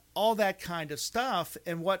 All that kind of stuff,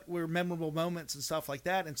 and what were memorable moments and stuff like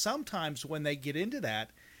that. And sometimes when they get into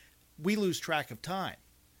that, we lose track of time.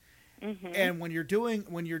 Mm-hmm. And when you're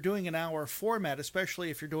doing an hour format, especially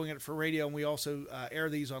if you're doing it for radio, and we also air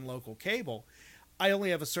these on local cable, I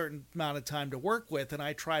only have a certain amount of time to work with, and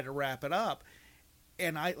I try to wrap it up.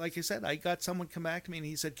 And like I said, I got someone come back to me and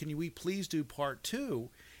he said, can we please do part 2?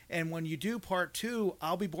 And when you do part 2,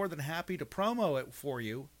 I'll be more than happy to promo it for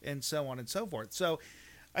you, and so on and so forth. So,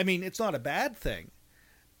 I mean, it's not a bad thing.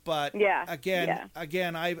 But again,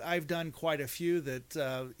 I've done quite a few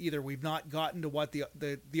that either we've not gotten to what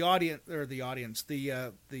the audience or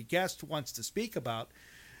the guest wants to speak about,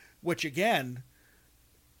 which again,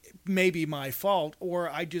 may be my fault, or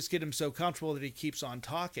I just get him so comfortable that he keeps on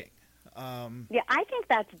talking. Yeah, I think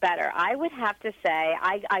that's better. I would have to say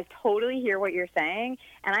I totally hear what you're saying,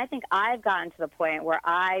 and I think I've gotten to the point where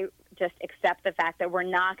I just accept the fact that we're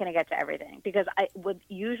not going to get to everything, because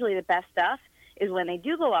usually the best stuff is when they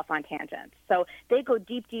do go off on tangents. So they go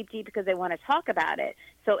deep, deep, deep because they want to talk about it.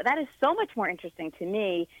 So that is so much more interesting to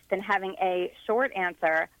me than having a short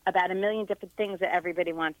answer about a million different things that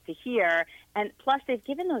everybody wants to hear. And plus, they've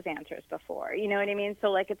given those answers before. You know what I mean? So,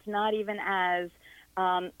 like, it's not even as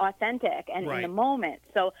authentic and Right. in the moment.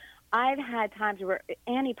 So I've had times where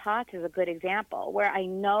Annie Potts is a good example, where I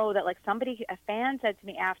know that, like, a fan said to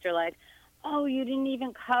me after, like, oh, you didn't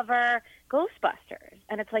even cover Ghostbusters.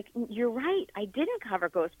 And it's like, you're right, I didn't cover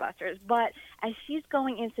Ghostbusters. But as she's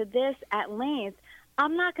going into this at length,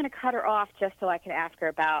 I'm not going to cut her off just so I can ask her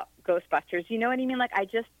about Ghostbusters. You know what I mean? Like, I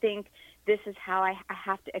just think this is how I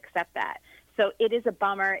have to accept that. So it is a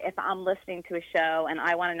bummer if I'm listening to a show and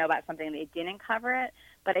I want to know about something and they didn't cover it.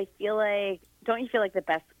 But I feel like, don't you feel like the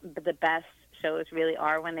best shows really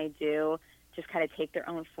are when they do just kind of take their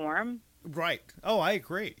own form? Right. Oh, I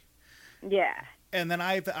agree. Yeah. And then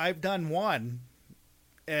I've done one,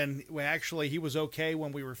 and actually he was okay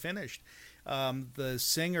when we were finished. The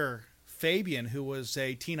singer Fabian, who was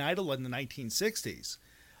a teen idol in the 1960s,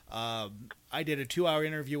 I did a 2-hour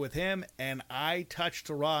interview with him, and I touched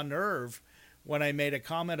a raw nerve when I made a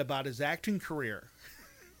comment about his acting career.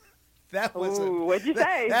 What'd you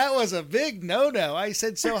say? That was a big no-no. I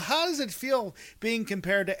said, so how does it feel being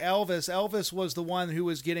compared to Elvis? Elvis was the one who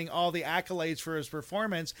was getting all the accolades for his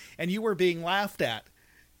performance, and you were being laughed at.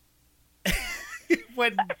 It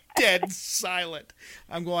went dead silent.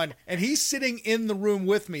 I'm going, and he's sitting in the room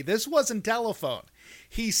with me. This wasn't telephone.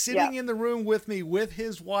 He's sitting in the room with me with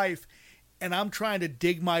his wife, and I'm trying to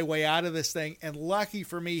dig my way out of this thing. And lucky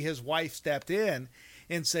for me, his wife stepped in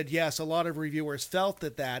and said, yes, a lot of reviewers felt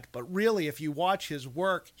that, but really, if you watch his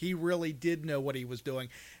work, he really did know what he was doing.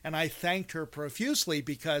 And I thanked her profusely,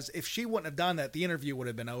 because if she wouldn't have done that, the interview would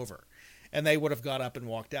have been over, and they would have got up and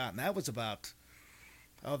walked out. And that was about,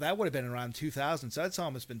 that would have been around 2000, so that's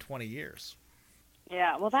almost been 20 years.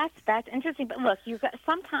 Yeah, well, that's interesting. But look,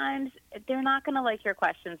 sometimes they're not going to like your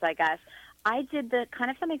questions, I guess. I did the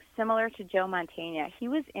kind of something similar to Joe Mantegna. He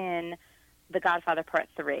was in The Godfather Part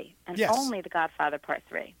 3, and Yes. only The Godfather Part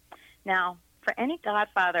 3. Now, for any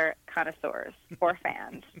Godfather connoisseurs or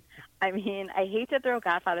fans, I mean, I hate to throw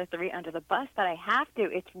Godfather 3 under the bus, but I have to.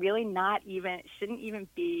 It's really shouldn't even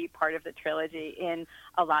be part of the trilogy in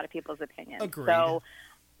a lot of people's opinions. Agreed. So,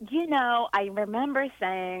 I remember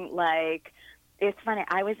saying, like, it's funny,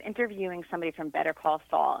 I was interviewing somebody from Better Call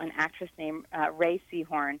Saul, an actress named Ray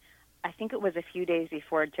Seahorn. I think it was a few days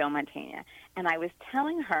before Joe Mantegna, and I was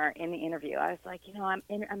telling her in the interview, I was like, I'm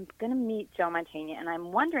going to meet Joe Mantegna, and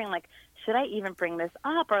I'm wondering, like, should I even bring this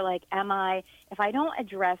up, or, like, if I don't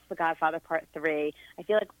address The Godfather Part 3, I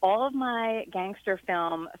feel like all of my gangster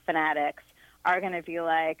film fanatics are going to be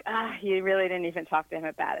like, you really didn't even talk to him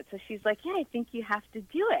about it. So she's like, yeah, I think you have to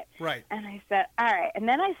do it. Right. And I said, all right. And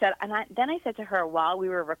then I said to her while we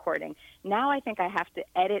were recording, now I think I have to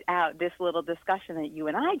edit out this little discussion that you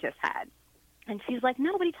and I just had. And she's like,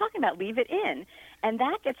 no, what are you talking about? Leave it in. And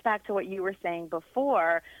that gets back to what you were saying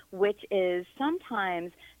before, which is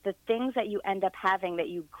sometimes the things that you end up having that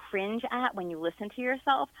you cringe at when you listen to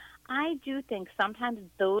yourself, I do think sometimes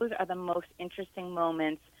those are the most interesting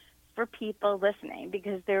moments for people listening,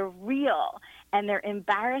 because they're real and they're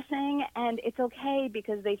embarrassing, and it's okay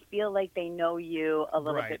because they feel like they know you a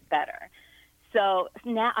little bit better. So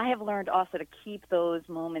now I have learned also to keep those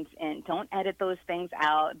moments in. Don't edit those things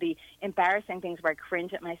out. The embarrassing things where I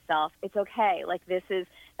cringe at myself, it's okay. Like,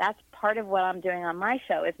 that's part of what I'm doing on my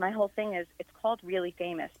show. Is my whole thing is, it's called Really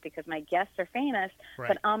Famous, because my guests are famous,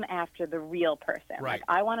 but I'm after the real person. Right. Like,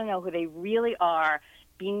 I want to know who they really are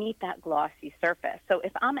beneath that glossy surface. So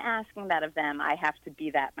if I'm asking that of them, I have to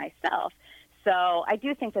be that myself. So I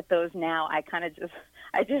do think that those now, I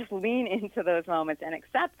just lean into those moments and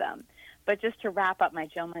accept them. But just to wrap up my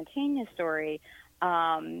Joe Mantegna story,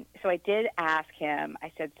 so I did ask him,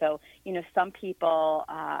 I said, so, some people,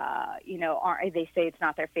 they say it's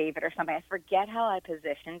not their favorite or something. I forget how I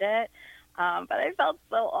positioned it. But I felt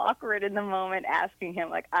so awkward in the moment asking him.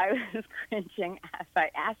 Like, I was cringing as I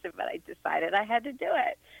asked him, but I decided I had to do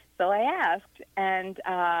it. So I asked, and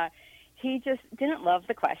he just didn't love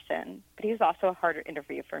the question, but he was also a harder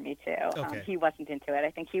interview for me, too. Okay. He wasn't into it.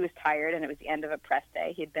 I think he was tired, and it was the end of a press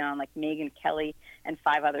day. He'd been on, like, Megyn Kelly and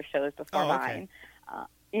 5 other shows before mine,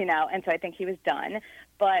 and so I think he was done.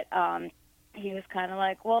 But he was kind of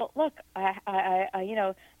like, well, look,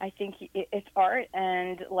 I think it's art,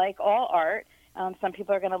 and like all art, Some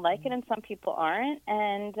people are going to like it and some people aren't.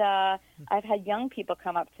 And I've had young people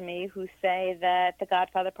come up to me who say that The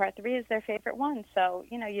Godfather Part 3 is their favorite one. So,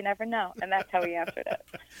 you know, you never know. And that's how we answered it.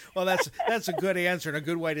 Well, that's a good answer and a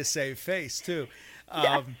good way to save face, too.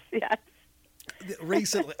 Yes.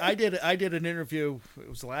 Recently, I did an interview. It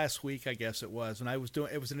was last week, I guess it was, and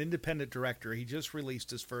it was an independent director. He just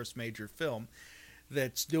released his first major film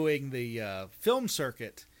that's doing the film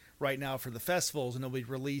circuit right now for the festivals, and it'll be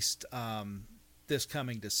released this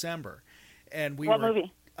coming December. And what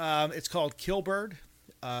movie? It's called Killbird.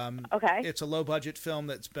 Okay. It's a low budget film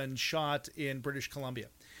that's been shot in British Columbia.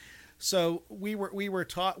 So we were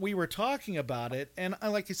talking about it, and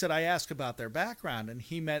like I said, I asked about their background, and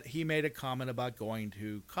he made a comment about going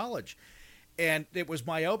to college, and it was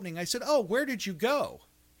my opening. I said, "Oh, where did you go?"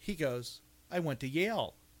 He goes, "I went to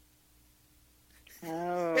Yale."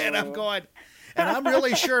 Oh. And I'm going, and I'm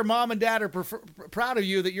really sure Mom and Dad are proud of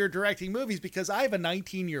you that you're directing movies, because I have a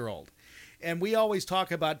 19-year-old, and we always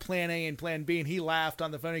talk about Plan A and Plan B, and he laughed on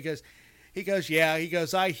the phone. He goes, yeah. He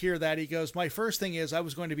goes, I hear that. He goes, my first thing is I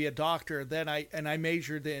was going to be a doctor. Then I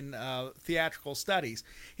majored in theatrical studies.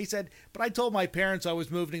 He said, but I told my parents I was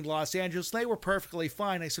moving to Los Angeles. They were perfectly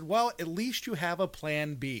fine. I said, well, at least you have a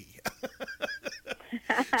plan B.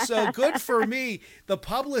 So good for me. The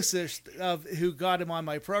publicist who got him on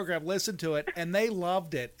my program listened to it, and they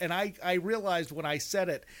loved it. And I realized when I said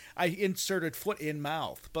it, I inserted foot in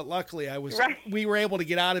mouth. But luckily, we were able to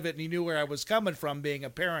get out of it, and he knew where I was coming from, being a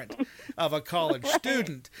parent of a college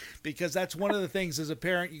student. Because that's one of the things as a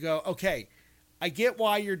parent, you go, okay, I get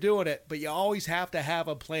why you're doing it, but you always have to have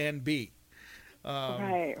a plan B.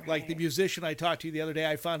 Right. Like the musician I talked to the other day,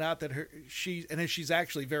 I found out that she's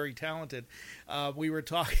actually very talented. We were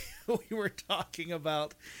talking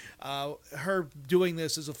about her doing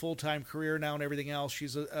this as a full-time career now and everything else.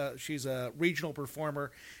 She's a regional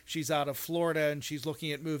performer. She's out of Florida, and she's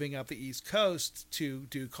looking at moving up the East Coast to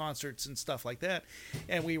do concerts and stuff like that.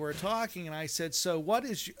 And we were talking, and I said, "So what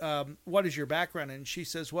is your background?" And she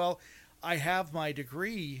says, "Well, I have my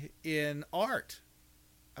degree in art."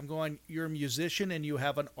 I'm going, "You're a musician and you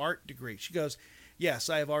have an art degree?" She goes, "Yes,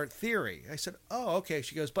 I have art theory." I said, "Oh, okay."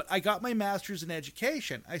 She goes, "But I got my master's in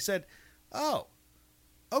education." I said, "Oh,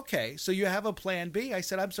 okay. So you have a plan B?" I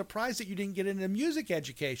said, "I'm surprised that you didn't get into music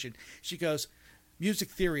education." She goes, "Music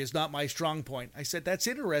theory is not my strong point." I said, "That's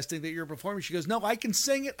interesting that you're performing." She goes, "No, I can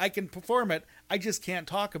sing it. I can perform it. I just can't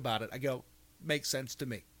talk about it." I go, "Makes sense to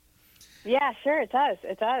me." Yeah, sure, it does.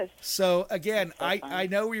 It does. So, again, I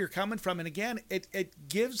know where you're coming from. And, again, it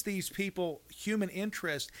gives these people human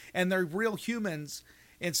interest, and they're real humans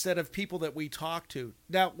instead of people that we talk to.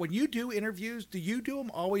 Now, when you do interviews, do you do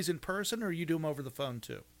them always in person, or you do them over the phone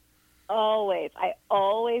too? Always. I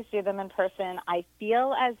always do them in person. I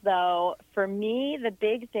feel as though, for me, the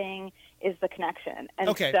big thing is the connection.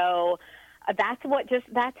 And so that's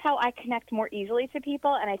how I connect more easily to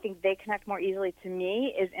people, and I think they connect more easily to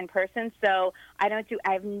me is in person. So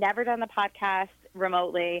I've never done the podcast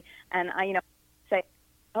remotely, and I say,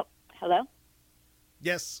 "Oh, hello."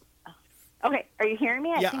 Yes. Okay, are you hearing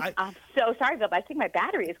me? I'm so sorry, Bill, but I think my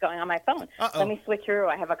battery is going on my phone. Uh-oh. Let me switch through.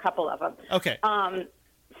 I have a couple of them. Okay.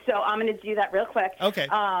 So I'm going to do that real quick. Okay.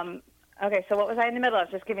 Okay, so what was I in the middle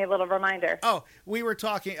of? Just give me a little reminder. Oh, we were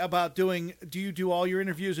talking about do you do all your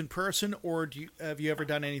interviews in person, or have you ever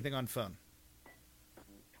done anything on phone?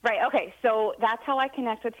 Right, okay, so that's how I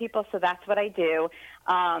connect with people, so that's what I do.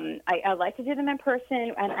 I like to do them in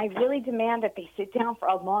person, and I really demand that they sit down for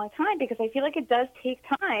a long time, because I feel like it does take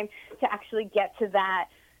time to actually get to that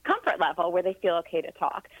comfort level where they feel okay to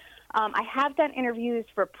talk. I have done interviews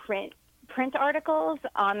for print articles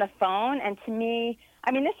on the phone, and to me, I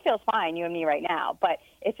mean, this feels fine, you and me right now, but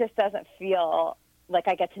it just doesn't feel like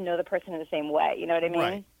I get to know the person in the same way. You know what I mean?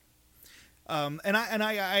 Right. And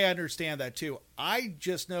I understand that too. I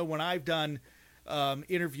just know when I've done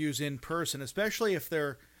interviews in person, especially if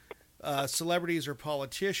they're celebrities or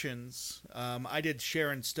politicians. I did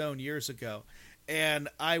Sharon Stone years ago, and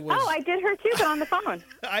I was. Oh, I did her too, but on the phone.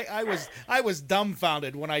 I was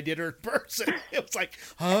dumbfounded when I did her in person. It was like,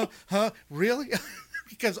 huh, really?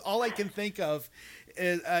 Because all I can think of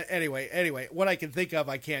is anyway. What I can think of,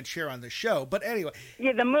 I can't share on the show. But anyway,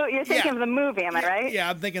 yeah, you're thinking of the movie, am I right? Yeah,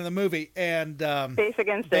 I'm thinking of the movie and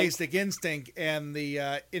Basic Instinct and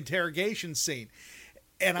the interrogation scene.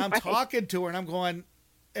 And I'm talking to her, and I'm going,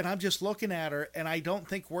 and I'm just looking at her, and I don't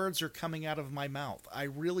think words are coming out of my mouth. I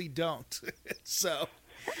really don't. So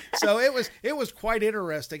it was quite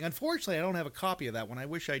interesting. Unfortunately, I don't have a copy of that one. I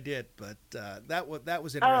wish I did, but that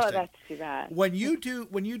was interesting. Oh, that's too bad. When you do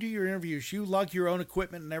your interviews, you lug your own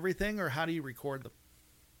equipment and everything, or how do you record them?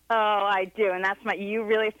 Oh, I do, and you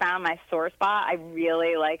really found my sore spot. I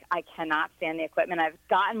cannot stand the equipment. I've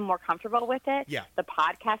gotten more comfortable with it, the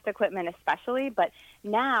podcast equipment especially, but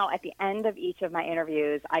now at the end of each of my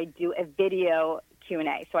interviews, I do a video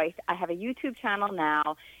Q&A. So I have a YouTube channel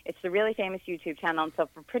now. It's the Really Famous YouTube channel, and so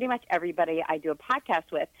for pretty much everybody I do a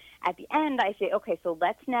podcast with, at the end I say, okay, so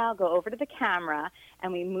let's now go over to the camera,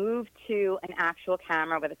 and we move to an actual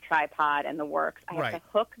camera with a tripod and the works. I have to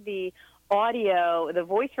hook the audio, the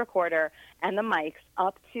voice recorder, and the mics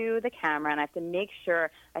up to the camera, and I have to make sure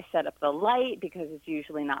I set up the light because it's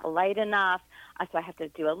usually not light enough. So I have to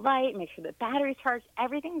do a light, make sure the battery's charged,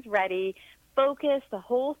 everything's ready, focus, the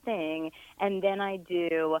whole thing, and then I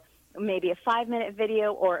do maybe a 5-minute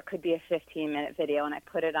video, or it could be a 15-minute video, and I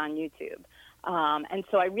put it on YouTube. And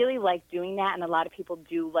so I really like doing that, and a lot of people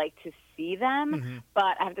do like to see them,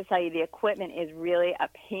 but I have to tell you, the equipment is really a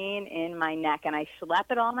pain in my neck, and I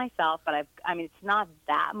schlep it all myself, but it's not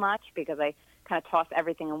that much because I kind of toss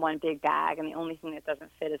everything in one big bag, and the only thing that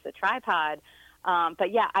doesn't fit is the tripod.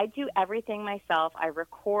 But yeah, I do everything myself. I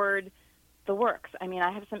record the works. I mean,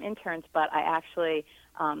 I have some interns, but I actually,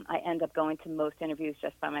 I end up going to most interviews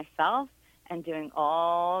just by myself and doing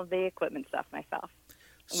all the equipment stuff myself.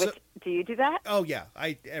 Do you do that? Oh, yeah,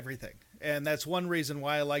 everything. And that's one reason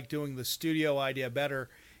why I like doing the studio idea better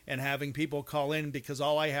and having people call in, because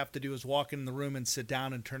all I have to do is walk in the room and sit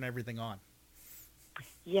down and turn everything on.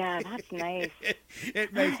 Yeah, that's nice.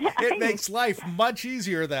 It makes life much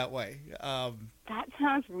easier that way. That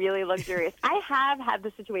sounds really luxurious. I have had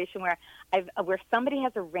the situation where somebody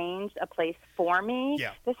has arranged a place for me.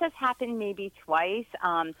 Yeah. This has happened maybe twice.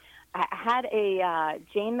 I had a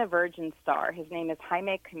Jane the Virgin star. His name is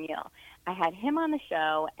Jaime Camille. I had him on the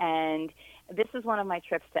show, and this is one of my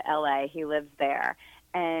trips to L.A. He lives there.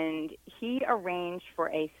 And he arranged for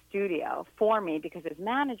a studio for me because his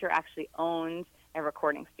manager actually owns a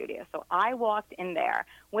recording studio. So I walked in there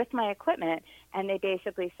with my equipment, and they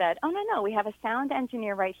basically said, oh, no, we have a sound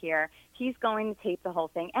engineer right here. He's going to tape the whole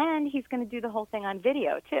thing, and he's going to do the whole thing on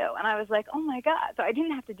video, too. And I was like, oh, my God. So I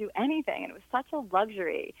didn't have to do anything, and it was such a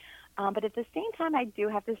luxury. But at the same time, I do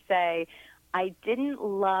have to say I didn't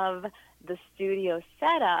love the studio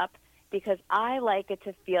setup because I like it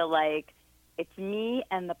to feel like it's me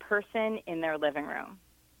and the person in their living room.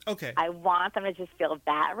 Okay. I want them to just feel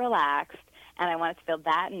that relaxed, and I want it to feel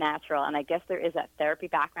that natural. And I guess there is that therapy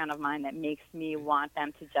background of mine that makes me want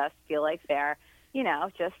them to just feel like they're,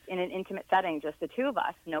 just in an intimate setting, just the two of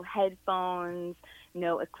us. No headphones,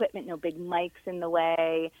 no equipment, no big mics in the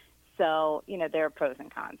way. So, there are pros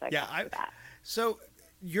and cons. That. So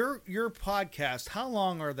your podcast, how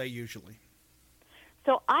long are they usually?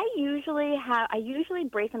 So I usually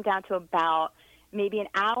break them down to about maybe an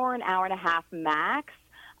hour and a half max.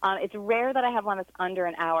 It's rare that I have one that's under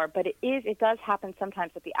an hour, but it does happen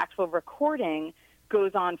sometimes that the actual recording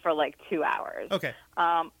goes on for like 2 hours. Okay.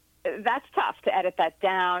 That's tough to edit that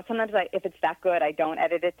down. Sometimes if it's that good, I don't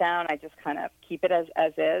edit it down. I just kind of keep it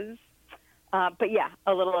as is. But yeah,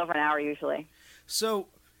 a little over an hour usually. So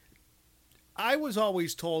I was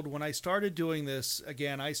always told when I started doing this,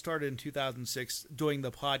 again, I started in 2006 doing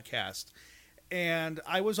the podcast, and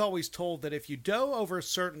I was always told that if you go over a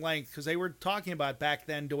certain length, because they were talking about back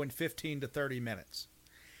then doing 15 to 30 minutes.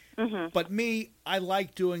 Mm-hmm. But me, I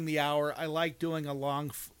like doing the hour. I like doing a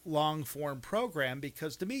long form program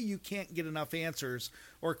because to me, you can't get enough answers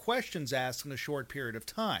or questions asked in a short period of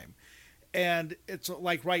time. And it's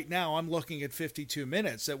like right now I'm looking at 52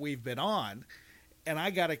 minutes that we've been on, and I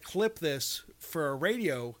got to clip this for a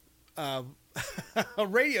radio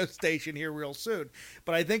station here real soon.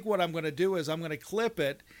 But I think what I'm going to do is I'm going to clip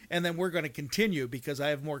it, and then we're going to continue because I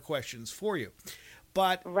have more questions for you.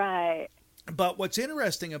 But what's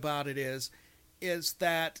interesting about it is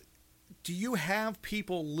that do you have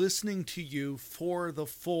people listening to you for the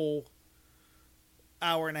full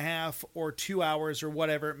hour and a half or 2 hours or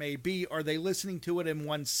whatever it may be? Are they listening to it in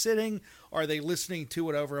one sitting? Are they listening to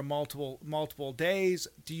it over multiple days?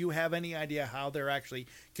 Do you have any idea how they're actually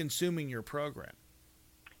consuming your program?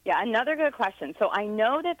 Yeah, another good question. So I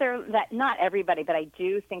know that not everybody, but I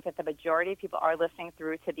do think that the majority of people are listening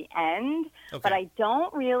through to the end. Okay. But I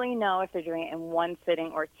don't really know if they're doing it in one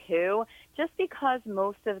sitting or two, just because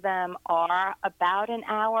most of them are about an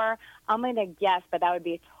hour. I'm going to guess, but that would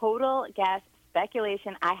be a total guess.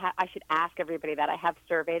 Speculation. I should ask everybody that. I have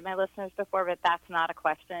surveyed my listeners before, but that's not a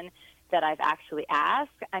question that I've actually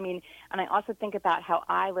asked. I mean, and I also think about how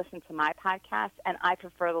I listen to my podcast, and I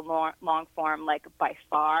prefer the long form, like, by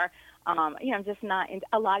far. I'm just not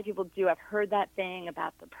a lot of people do. I've heard that thing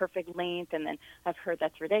about the perfect length, and then I've heard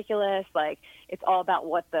that's ridiculous. Like, it's all about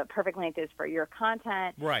what the perfect length is for your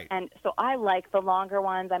content. Right. And so I like the longer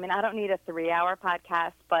ones. I mean, I don't need a 3-hour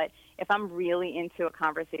podcast, but if I'm really into a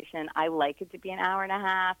conversation, I like it to be an hour and a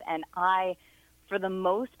half. And for the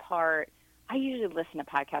most part, I usually listen to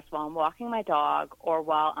podcasts while I'm walking my dog or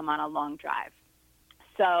while I'm on a long drive.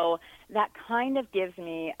 So that kind of gives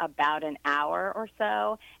me about an hour or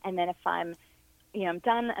so. And then if I'm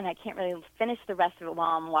done and I can't really finish the rest of it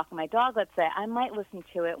while I'm walking my dog, let's say, I might listen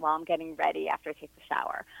to it while I'm getting ready after I take the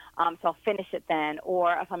shower. So I'll finish it then.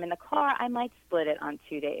 Or if I'm in the car, I might split it on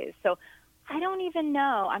 2 days. So I don't even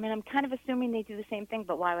know. I mean, I'm kind of assuming they do the same thing,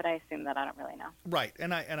 but why would I assume that? I don't really know. Right,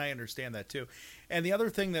 and I understand that too. And the other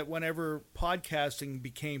thing that whenever podcasting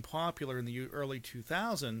became popular in the early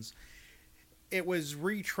 2000s, it was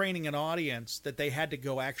retraining an audience that they had to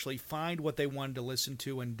go actually find what they wanted to listen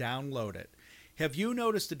to and download it. Have you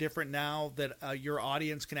noticed a difference now that your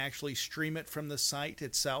audience can actually stream it from the site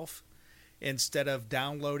itself instead of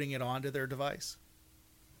downloading it onto their device?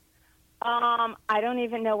 I don't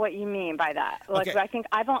even know what you mean by that. Like, okay. I think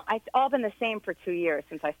it's all been the same for 2 years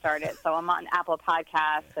since I started. So I'm on Apple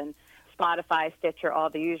Podcasts and Spotify, Stitcher,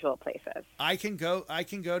 all the usual places. I can go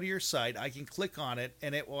to your site, I can click on it,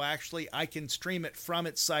 and it will I can stream it from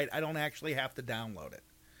its site. I don't actually have to download it.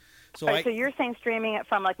 So so you're saying streaming it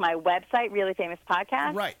from, like, my website, Really Famous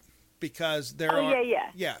Podcast? Right. Because there are...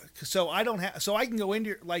 Yeah. So I don't have... So I can go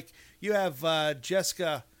into your... Like, you have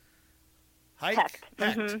Jessica Hecht.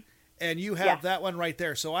 Mm-hmm. And you have that one right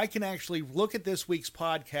there. So I can actually look at this week's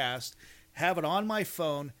podcast, have it on my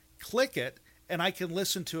phone, click it, and I can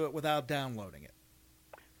listen to it without downloading it.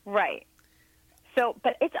 Right. So,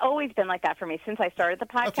 but it's always been like that for me. Since I started the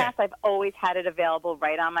podcast, Okay. I've always had it available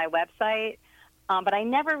right on my website. But I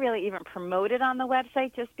never really even promote it on the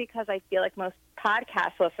website just because I feel like most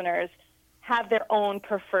podcast listeners have their own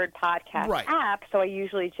preferred podcast app. So I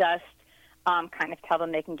usually just kind of tell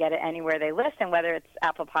them they can get it anywhere they listen, whether it's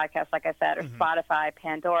Apple Podcasts, like I said, or Spotify,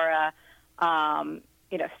 Pandora,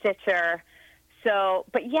 Stitcher. So,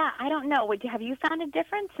 but yeah, I don't know. Have you found a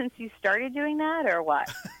difference since you started doing that, or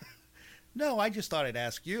what? No, I just thought I'd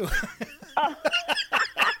ask you.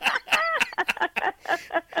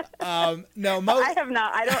 Oh. No, I have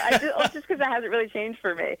not. Just because that hasn't really changed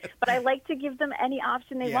for me. But I like to give them any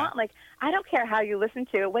option they want. Like, I don't care how you listen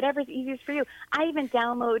to it, whatever's easiest for you. I even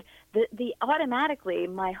download the automatically,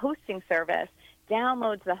 my hosting service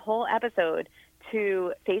downloads the whole episode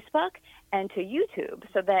to Facebook and to YouTube,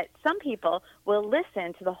 so that some people will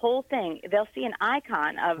listen to the whole thing. They'll see an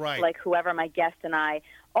icon of like whoever my guest and I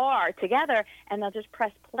are together, and they'll just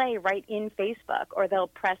press play right in Facebook, or they'll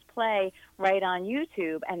press play right on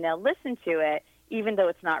YouTube, and they'll listen to it, even though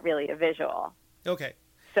it's not really a visual. Okay.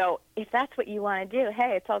 So if that's what you want to do,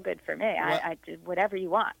 hey, it's all good for me. Well, I do whatever you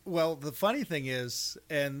want. Well, the funny thing is,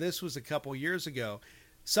 and this was a couple years ago,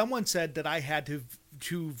 someone said that I had to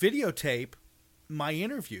videotape my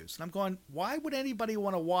interviews. And I'm going, why would anybody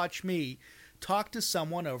want to watch me talk to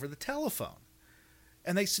someone over the telephone?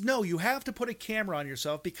 And they said, no, you have to put a camera on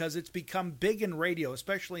yourself because it's become big in radio,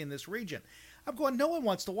 especially in this region. I'm going, no one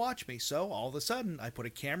wants to watch me. So all of a sudden, I put a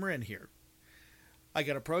camera in here. I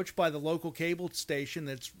got approached by the local cable station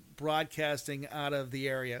that's broadcasting out of the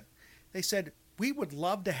area. They said, we would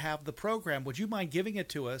love to have the program. Would you mind giving it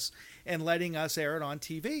to us and letting us air it on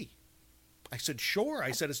TV? I said, sure.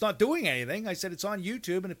 I said, it's not doing anything. I said, it's on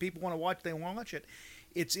YouTube, and if people want to watch, they watch it.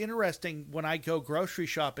 It's interesting when I go grocery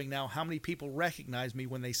shopping now how many people recognize me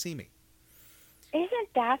when they see me.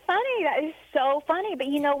 Isn't that funny? That is so funny. But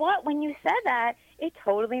you know what? When you said that, it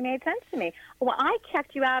totally made sense to me. Well, I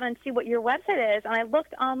checked you out and see what your website is, and I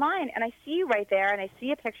looked online, and I see you right there, and I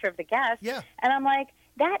see a picture of the guest. Yeah. And I'm like,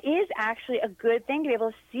 that is actually a good thing to be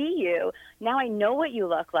able to see you. Now I know what you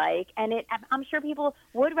look like, and I'm sure people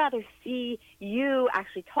would rather see you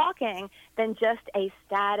actually talking than just a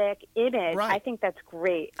static image. Right. I think that's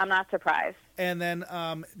great. I'm not surprised. And then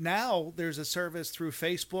now there's a service through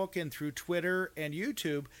Facebook and through Twitter and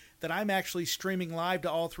YouTube that I'm actually streaming live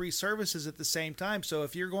to all three services at the same time. So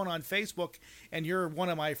if you're going on Facebook and you're one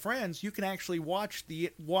of my friends, you can actually watch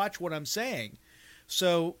what I'm saying.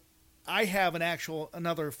 So I have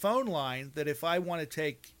another phone line that if I want to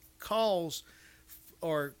take calls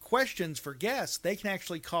or questions for guests, they can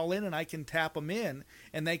actually call in and I can tap them in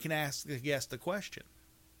and they can ask the guest the question.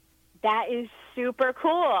 That is super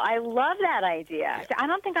cool. I love that idea. Yeah. I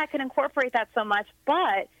don't think I could incorporate that so much,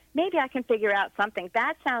 but maybe I can figure out something.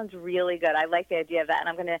 That sounds really good. I like the idea of that.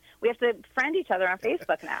 And we have to friend each other on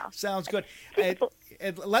Facebook now. Sounds good.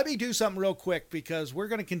 And let me do something real quick because we're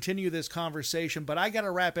going to continue this conversation, but I got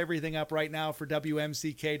to wrap everything up right now for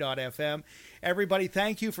WMCK.FM. Everybody,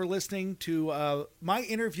 thank you for listening to my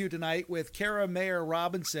interview tonight with Kara Mayer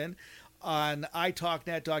Robinson on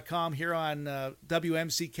italknet.com here on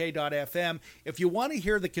WMCK.FM. If you want to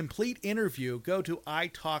hear the complete interview, go to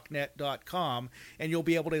italknet.com and you'll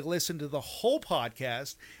be able to listen to the whole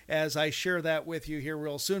podcast as I share that with you here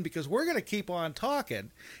real soon, because we're going to keep on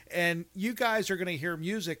talking and you guys are going to hear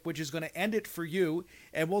music, which is going to end it for you.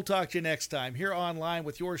 And we'll talk to you next time here online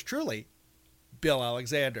with yours truly, Bill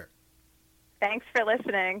Alexander. Thanks for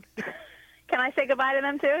listening. Can I say goodbye to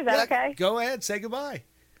them too? Is that okay? Go ahead. Say goodbye.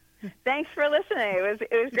 Thanks for listening. It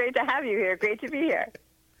was great to have you here. Great to be here.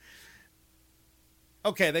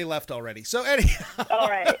 Okay, they left already. So anyhow. All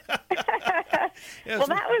right. Well,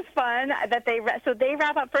 that was fun. That they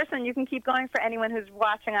wrap up first, and you can keep going for anyone who's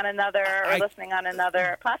watching on another or listening on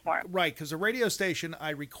another platform. Right, because the radio station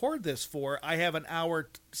I record this for, I have an hour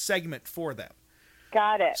segment for them.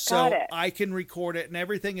 Got it. So I can record it, and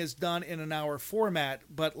everything is done in an hour format.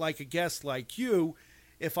 But like a guest like you,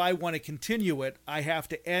 if I want to continue it, I have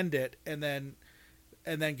to end it and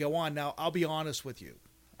then go on. Now, I'll be honest with you.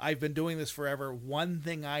 I've been doing this forever. One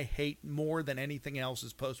thing I hate more than anything else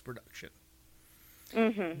is post-production.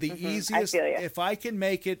 The easiest, if I can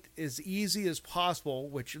make it as easy as possible,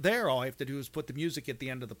 which all I have to do is put the music at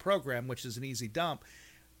the end of the program, which is an easy dump,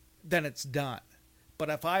 then it's done.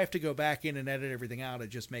 But if I have to go back in and edit everything out, it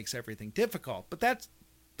just makes everything difficult. But that's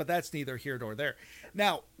neither here nor there.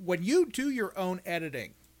 Now, when you do your own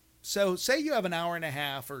editing, so say you have an hour and a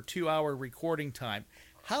half or 2 hour recording time,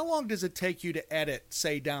 how long does it take you to edit,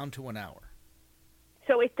 say, down to an hour?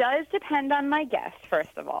 So it does depend on my guest,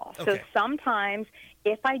 first of all. Okay. So sometimes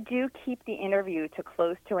if I do keep the interview to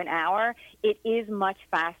close to an hour, it is much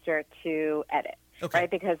faster to edit. Okay.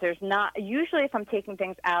 Right? Because usually if I'm taking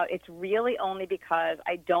things out, it's really only because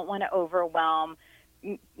I don't want to overwhelm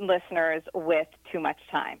listeners with too much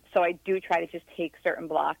time. So I do try to just take certain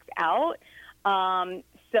blocks out.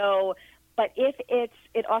 But if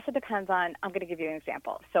it also depends on, I'm going to give you an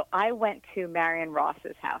example. So I went to Marion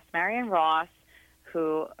Ross's house. Marion Ross,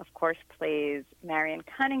 who of course plays Marion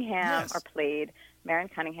Cunningham, or played Marion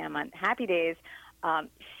Cunningham on Happy Days.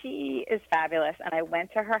 She is fabulous. And I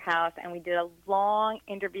went to her house and we did a long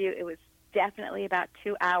interview. It was definitely about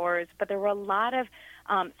 2 hours, but there were a lot of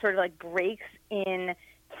sort of like breaks in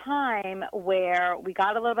time where we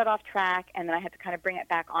got a little bit off track and then I had to kind of bring it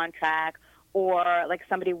back on track, or like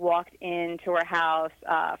somebody walked into her house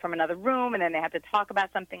from another room and then they had to talk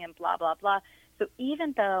about something and blah, blah, blah. So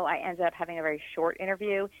even though I ended up having a very short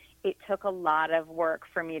interview, it took a lot of work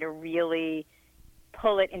for me to really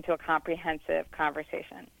pull it into a comprehensive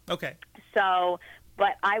conversation. Okay. So,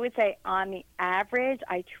 but I would say on the average,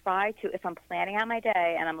 I try to, if I'm planning out my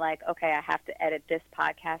day and I'm like, okay, I have to edit this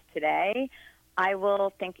podcast today, I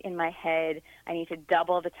will think in my head, I need to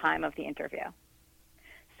double the time of the interview.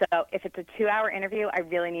 So if it's a 2 hour interview, I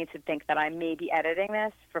really need to think that I may be editing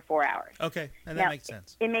this for 4 hours. Okay, and that makes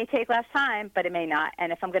sense. It may take less time, but it may not.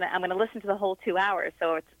 And if I'm gonna listen to the whole 2 hours,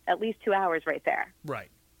 so it's at least 2 hours right there. Right.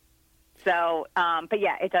 So, but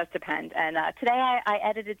yeah, it does depend. And today I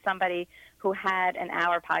edited somebody who had an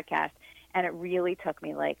hour podcast, and it really took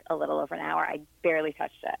me like a little over an hour. I barely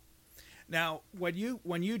touched it. Now, when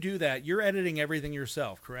you do that, you're editing everything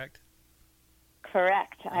yourself, correct?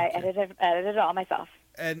 Correct. Okay. I edited it all myself.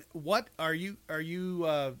 And what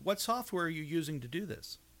what software are you using to do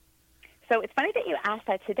this? So it's funny that you asked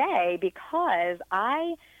that today, because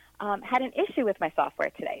I had an issue with my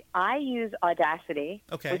software today. I use Audacity,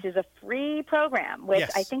 which is a free program, which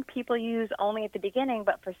I think people use only at the beginning,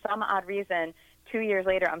 but for some odd reason, 2 years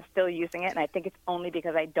later, I'm still using it, and I think it's only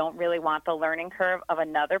because I don't really want the learning curve of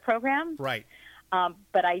another program. Right.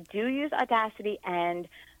 But I do use Audacity, and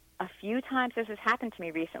a few times this has happened to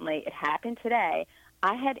me recently. It happened today.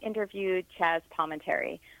 I had interviewed Chaz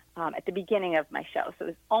Palminteri at the beginning of my show, so it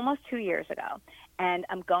was almost 2 years ago, and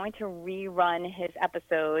I'm going to rerun his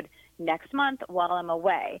episode next month while I'm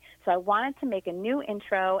away. So I wanted to make a new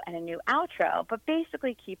intro and a new outro, but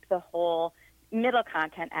basically keep the whole middle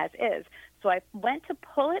content as is. So I went to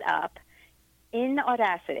pull it up in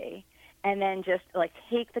Audacity and then just like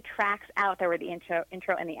take the tracks out that were the intro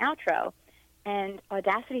and the outro, and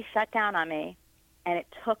Audacity shut down on me, and it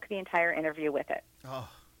took the entire interview with it. Oh.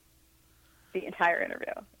 The entire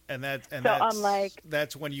interview.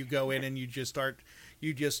 That's when you go in and you just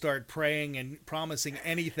start praying and promising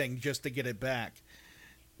anything just to get it back.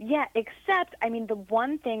 Yeah, except, I mean, the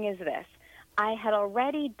one thing is this. I had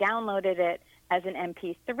already downloaded it as an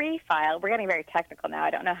MP3 file. We're getting very technical now. I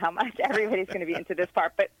don't know how much everybody's going to be into this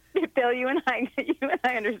part, but Bill, you and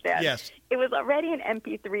I understand. Yes. It was already an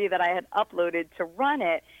MP3 that I had uploaded to run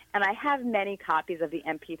it, and I have many copies of the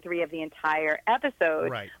MP3 of the entire episode.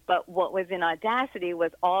 Right. But what was in Audacity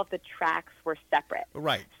was all of the tracks were separate.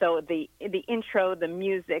 Right. So the intro, the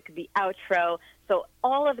music, the outro, so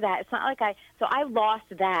all of that. It's not like I lost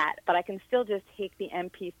that, but I can still just take the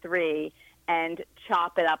MP3 and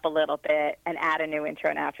chop it up a little bit and add a new intro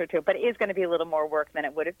and outro to it. But it is going to be a little more work than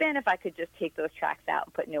it would have been if I could just take those tracks out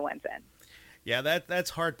and put new ones in. Yeah, that's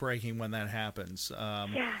heartbreaking when that happens.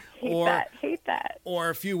 Yeah, hate that. Or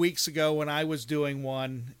a few weeks ago when I was doing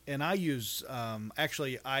one, and I use,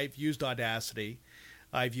 I've used Audacity.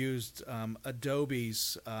 I've used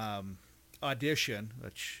Adobe's Audition,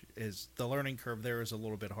 which is, the learning curve there is a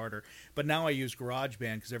little bit harder. But now I use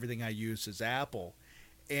GarageBand because everything I use is Apple.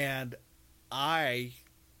 And I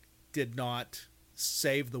did not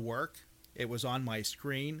save the work. It was on my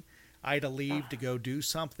screen. I had to leave to go do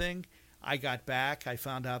something. I got back. I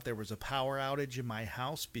found out there was a power outage in my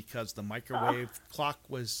house because the microwave clock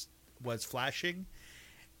was flashing.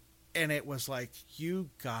 And it was like, you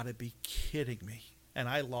got to be kidding me. And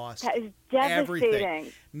I lost that is devastating.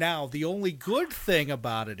 Everything. Now, the only good thing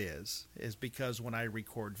about it is because when I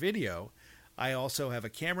record video, I also have a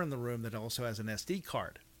camera in the room that also has an SD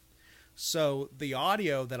card. So the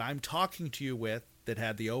audio that I'm talking to you with that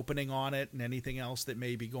had the opening on it and anything else that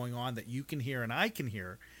may be going on that you can hear and I can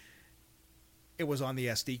hear, it was on the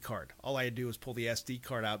SD card. All I had to do was pull the SD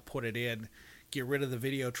card out, put it in, get rid of the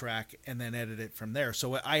video track, and then edit it from there.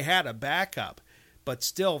 So I had a backup, but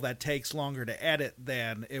still that takes longer to edit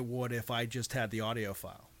than it would if I just had the audio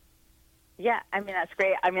file. Yeah, I mean, that's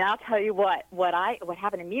great. I mean, I'll tell you what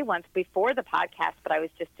happened to me once before the podcast, but I was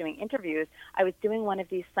just doing interviews. I was doing one of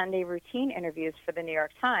these Sunday routine interviews for the New York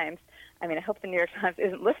Times. I mean, I hope the New York Times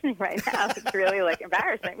isn't listening right now. It's really,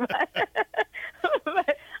 embarrassing.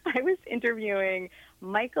 But I was interviewing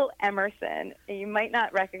Michael Emerson. You might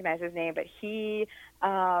not recognize his name, but he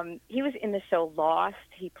was in the show Lost.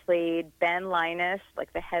 He played Ben Linus,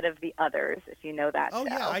 like the head of The Others, if you know that show. Oh,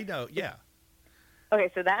 yeah, I know, yeah. Okay,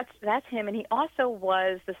 so that's him, and he also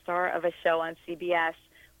was the star of a show on CBS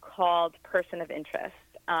called Person of Interest.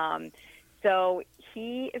 So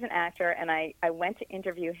he is an actor, and I went to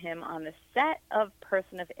interview him on the set of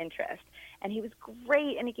Person of Interest, and he was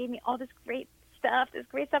great, and he gave me all this great stuff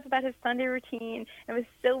about his Sunday routine. It was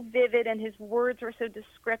so vivid, and his words were so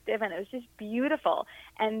descriptive, and it was just beautiful.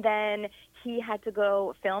 And then he had to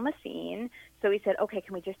go film a scene, so he said, okay,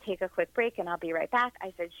 can we just take a quick break, and I'll be right back?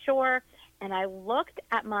 I said, sure. And I looked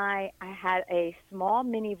at I had a small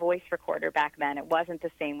mini voice recorder back then. It wasn't the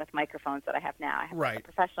same with microphones that I have now. I have right. a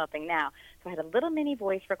professional thing now. So I had a little mini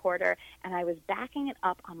voice recorder, and I was backing it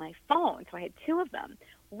up on my phone. So I had two of them.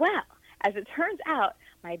 Well, as it turns out,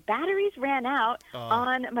 my batteries ran out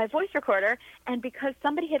on my voice recorder, and because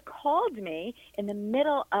somebody had called me in the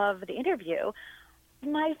middle of the interview,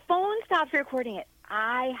 my phone stopped recording it.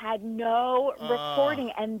 I had no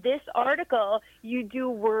recording, and this article, you do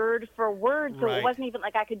word for word, so It wasn't even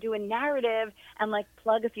like I could do a narrative and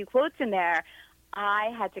plug a few quotes in there.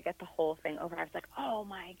 I had to get the whole thing over. I was like, oh,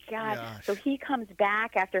 my God. Gosh. So he comes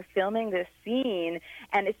back after filming this scene,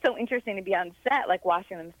 and it's so interesting to be on set,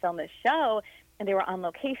 watching them film this show, and they were on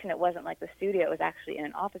location. It wasn't like the studio. It was actually in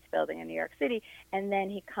an office building in New York City. And then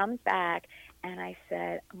he comes back, and I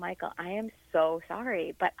said, Michael, I am so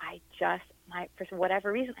sorry, but for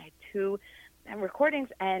whatever reason, I had two recordings,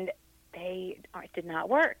 and they did not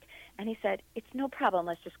work. And he said, it's no problem.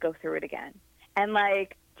 Let's just go through it again. And,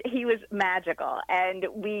 he was magical. And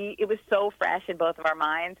it was so fresh in both of our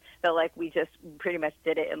minds that, we just pretty much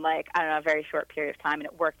did it in, a very short period of time, and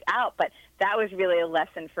it worked out. But that was really a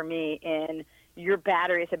lesson for me in your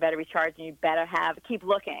batteries had better be charged, and you better keep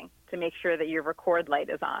looking to make sure that your record light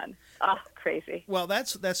is on. Oh, crazy. Well,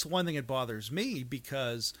 that's one thing that bothers me,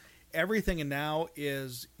 because everything now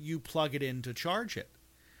is you plug it in to charge it.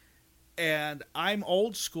 And I'm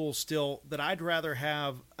old school still, that I'd rather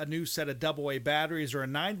have a new set of AA batteries or a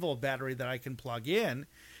 9-volt battery that I can plug in,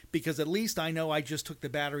 because at least I know I just took the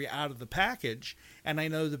battery out of the package and I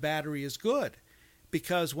know the battery is good.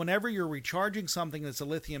 Because whenever you're recharging something that's a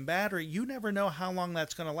lithium battery, you never know how long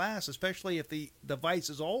that's going to last, especially if the device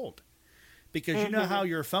is old. Because you know how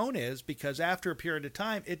your phone is, because after a period of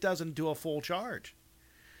time, it doesn't do a full charge.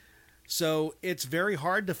 So it's very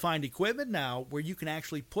hard to find equipment now where you can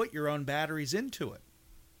actually put your own batteries into it.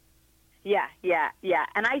 Yeah.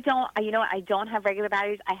 And I don't have regular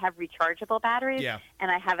batteries. I have rechargeable batteries. Yeah.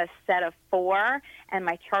 And I have a set of 4, and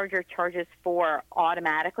my charger charges 4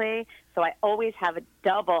 automatically. So I always have a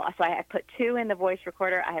double. So I put 2 in the voice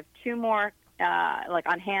recorder. I have 2 more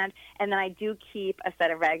on hand, and then I do keep a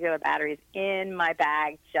set of regular batteries in my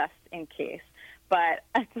bag just in case. But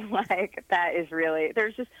it's like, that is really,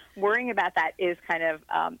 there's just worrying about that is kind of,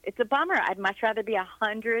 it's a bummer. I'd much rather be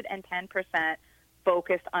 110%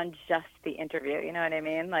 focused on just the interview. You know what I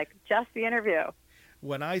mean? Like, just the interview.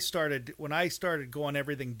 When I started going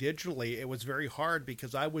everything digitally, it was very hard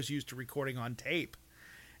because I was used to recording on tape.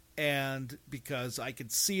 And because I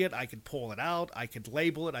could see it, I could pull it out, I could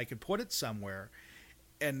label it, I could put it somewhere.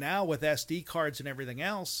 And now with SD cards and everything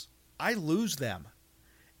else, I lose them.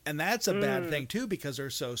 And that's a bad thing too, because they're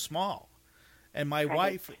so small. And my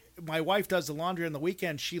wife does the laundry on the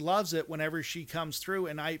weekend. She loves it whenever she comes through,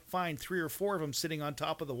 and I find 3 or 4 of them sitting on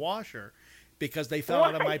top of the washer because they fell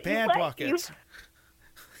out of my pant pockets.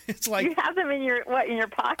 It's like, you have them in your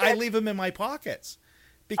pocket? I leave them in my pockets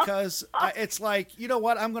because it's like, you know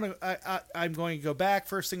what? I'm going to go back.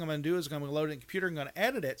 First thing I'm going to do is I'm going to load it in the computer. I'm going to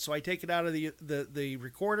edit it. So I take it out of the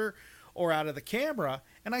recorder or out of the camera,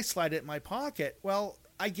 and I slide it in my pocket. Well,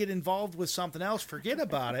 I get involved with something else, forget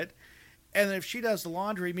about it. And if she does the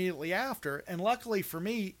laundry immediately after, and luckily for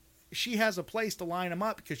me, she has a place to line them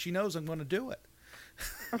up because she knows I'm going to do it.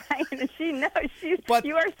 Right, and she knows.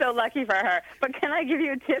 You are so lucky for her. But can I give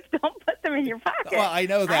you a tip? Don't put them in your pocket. Well, I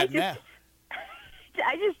know that now.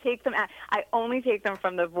 I just take them out. I only take them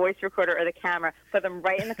from the voice recorder or the camera, put them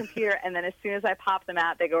right in the computer, and then as soon as I pop them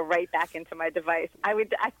out, they go right back into my device. I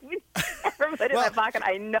would never put it in my pocket.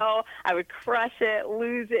 I know I would crush it,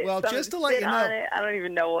 lose it. Well, just to let you know, I don't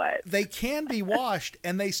even know what. They can be washed,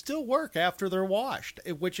 and they still work after they're washed,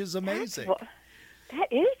 which is amazing. That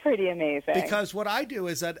is pretty amazing. Because what I do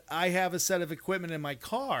is that I have a set of equipment in my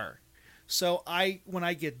car. So when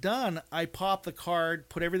I get done, I pop the card,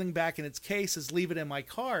 put everything back in its cases, leave it in my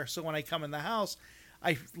car. So when I come in the house,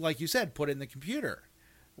 I, like you said, put it in the computer.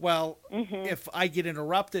 Well, if I get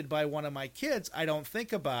interrupted by one of my kids, I don't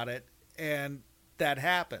think about it, and that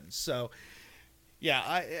happens. So,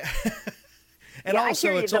 yeah, and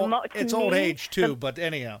also it's old age too. But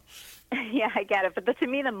anyhow. Yeah, I get it. But to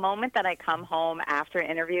me, the moment that I come home after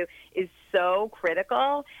an interview is so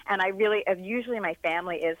critical. And usually my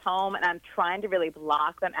family is home, and I'm trying to really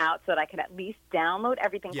block them out so that I can at least download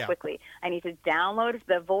everything quickly. I need to download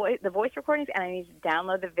the voice recordings, and I need to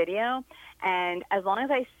download the video. And as long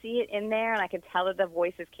as I see it in there and I can tell that the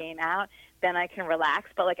voices came out, then I can relax.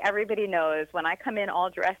 But like everybody knows, when I come in all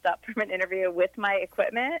dressed up from an interview with my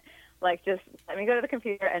equipment, like, just let me go to the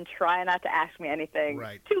computer and try not to ask me anything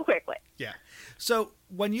too quickly. Yeah. So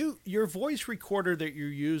when your voice recorder that you're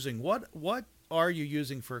using, what are you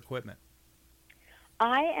using for equipment?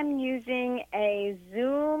 I am using a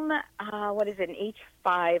Zoom, an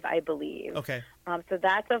H5, I believe. Okay. So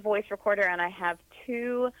that's a voice recorder, and I have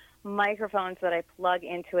 2 microphones that I plug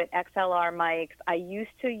into it, XLR mics. I used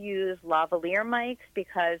to use lavalier mics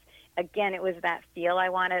because, again, it was that feel I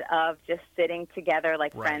wanted of just sitting together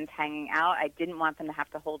like friends hanging out. I didn't want them to have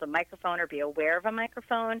to hold a microphone or be aware of a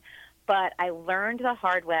microphone. But I learned the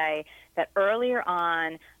hard way that earlier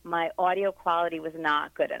on, my audio quality was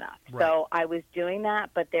not good enough. Right. So I was doing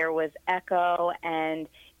that, but there was echo, and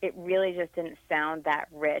it really just didn't sound that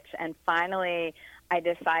rich. And finally, I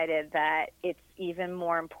decided that it's even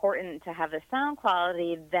more important to have the sound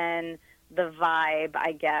quality than the vibe,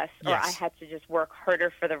 I guess, or I had to just work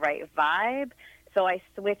harder for the right vibe. So I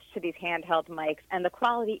switched to these handheld mics, and the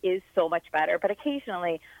quality is so much better. But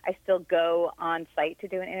occasionally, I still go on site to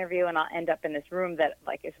do an interview, and I'll end up in this room that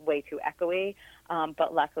is way too echoey.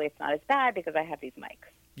 But luckily, it's not as bad because I have these mics.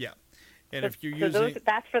 Yeah, and if you're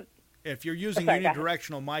using Sorry,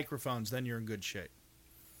 unidirectional microphones, then you're in good shape.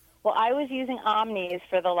 Well, I was using Omnis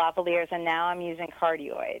for the lavaliers, and now I'm using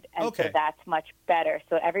cardioid, and so that's much better.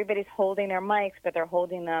 So everybody's holding their mics, but they're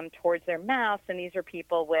holding them towards their mouths, and these are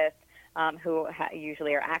people with who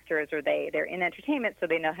usually are actors, or they're in entertainment, so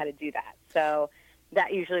they know how to do that. So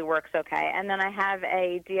that usually works okay. And then I have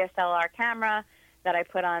a DSLR camera that I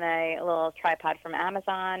put on a little tripod from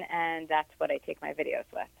Amazon, and that's what I take my videos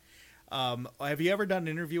with. Have you ever done an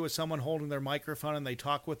interview with someone holding their microphone and they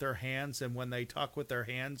talk with their hands, and when they talk with their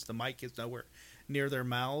hands, the mic is nowhere near their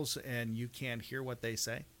mouths and you can't hear what they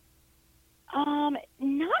say?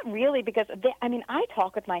 Not really, because I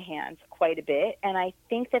talk with my hands quite a bit, and I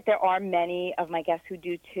think that there are many of my guests who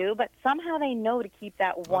do too, but somehow they know to keep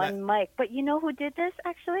that one mic. But you know who did this,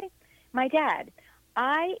 actually? My dad.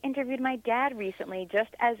 I interviewed my dad recently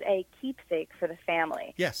just as a keepsake for the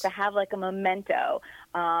family. Yes. To have like a memento,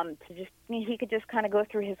 he could just kind of go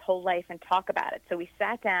through his whole life and talk about it. So we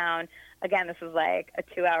sat down. Again, this was like a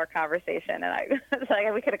 2-hour conversation, and I was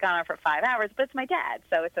like, we could have gone on for 5 hours, but it's my dad,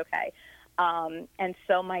 so it's okay. And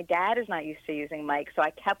so my dad is not used to using mics, so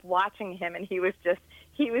I kept watching him, and he was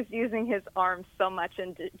using his arms so much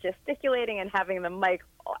and gesticulating and having the mic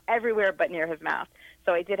everywhere but near his mouth.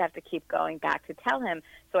 So I did have to keep going back to tell him.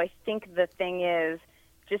 So I think the thing is,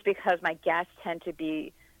 just because my guests tend to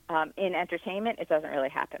be in entertainment, it doesn't really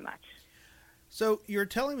happen much. So you're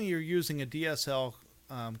telling me you're using a DSL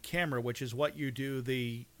camera, which is what you do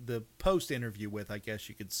the post-interview with, I guess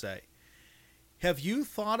you could say. Have you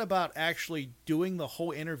thought about actually doing the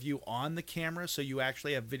whole interview on the camera so you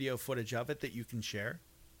actually have video footage of it that you can share?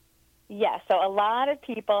 Yes. So a lot of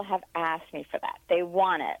people have asked me for that. They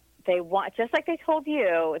want it. They want, just like they told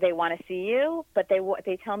you, they want to see you, but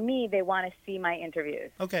they tell me they want to see my interviews.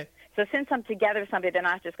 Okay. So since I'm together with somebody, they're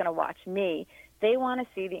not just going to watch me. They want to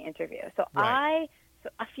see the interview. So Right. So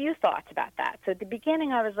a few thoughts about that. So at the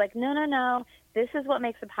beginning, I was like, no. This is what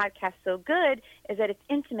makes a podcast so good, is that it's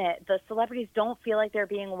intimate. The celebrities don't feel like they're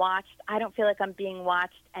being watched. I don't feel like I'm being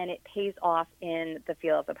watched, and it pays off in the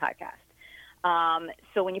feel of the podcast.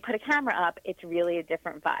 So when you put a camera up, it's really a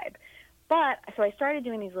different vibe. So I started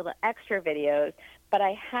doing these little extra videos, but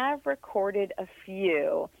I have recorded a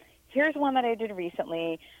few. Here's one that I did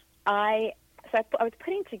recently. I was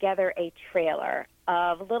putting together a trailer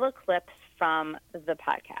of little clips from the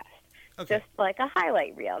podcast. Okay. Just like a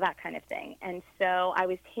highlight reel, that kind of thing. And so I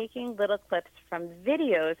was taking little clips from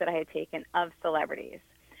videos that I had taken of celebrities.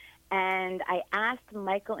 And I asked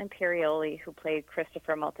Michael Imperioli, who played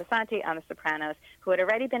Christopher Moltisanti on The Sopranos, who had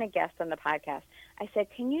already been a guest on the podcast, I said,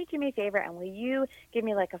 can you do me a favor and will you give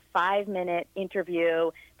me like a 5-minute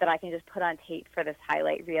interview that I can just put on tape for this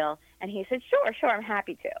highlight reel? And he said, sure, I'm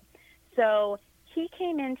happy to. So he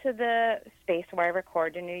came into the space where I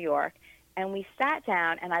record in New York, and we sat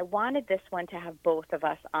down, and I wanted this one to have both of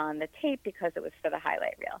us on the tape because it was for the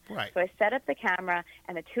highlight reel. Right. So I set up the camera,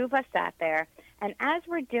 and the two of us sat there, and as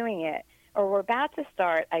we're doing it, or we're about to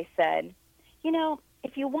start, I said,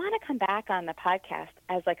 if you want to come back on the podcast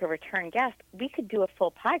as like a return guest, we could do a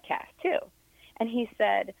full podcast too. And he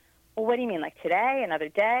said, well, what do you mean, like today, another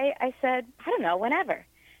day? I said, I don't know, whenever.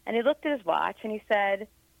 And he looked at his watch, and he said,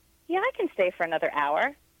 yeah, I can stay for another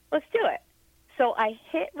hour. Let's do it. So I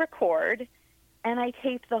hit record, and I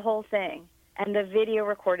taped the whole thing, and the video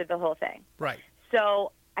recorded the whole thing. Right.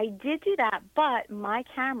 So I did do that, but my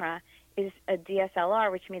camera is a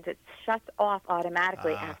DSLR, which means it shuts off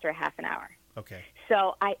automatically after a half an hour. Okay.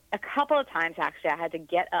 So a couple of times, actually, I had to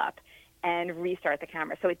get up and restart the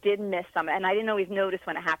camera. So it did miss some, and I didn't always notice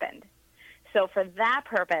when it happened. So for that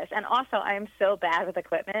purpose, and also I am so bad with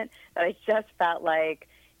equipment that I just felt like,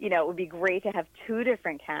 it would be great to have two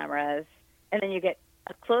different cameras, and then you get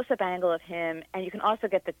a close-up angle of him, and you can also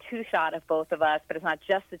get the two-shot of both of us, but it's not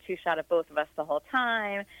just the two-shot of both of us the whole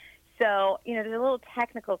time. So, there's a little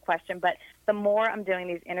technical question, but the more I'm doing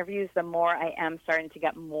these interviews, the more I am starting to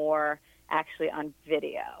get more actually on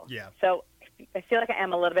video. Yeah. So I feel like I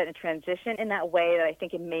am a little bit in transition in that way, that I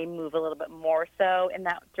think it may move a little bit more so in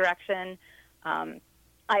that direction.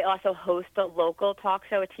 I also host a local talk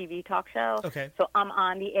show, a TV talk show. Okay. So I'm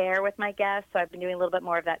on the air with my guests, so I've been doing a little bit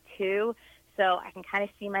more of that too. So I can kind of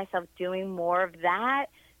see myself doing more of that.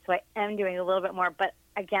 So I am doing a little bit more. But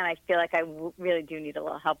again, I feel like I really do need a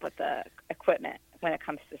little help with the equipment when it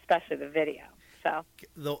comes to especially the video. So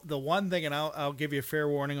the one thing, and I'll give you a fair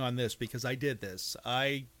warning on this because I did this.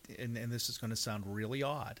 And this is going to sound really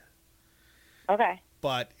odd. Okay.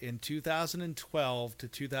 But in 2012 to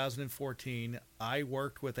 2014, I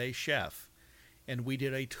worked with a chef, and we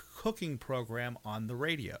did a cooking program on the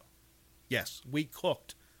radio. Yes, we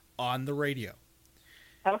cooked on the radio.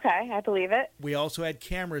 Okay, I believe it. We also had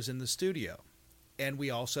cameras in the studio, and we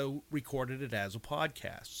also recorded it as a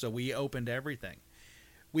podcast. So we opened everything.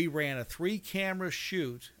 We ran a 3-camera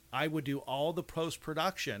shoot. I would do all the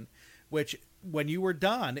post-production, which when you were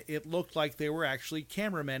done, it looked like there were actually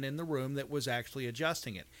cameramen in the room that was actually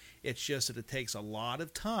adjusting it. It's just that it takes a lot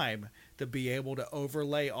of time to be able to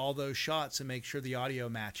overlay all those shots and make sure the audio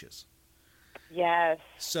matches. Yes.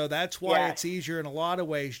 So that's why it's easier in a lot of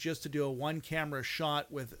ways just to do a 1-camera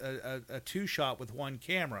shot with a 2-shot with 1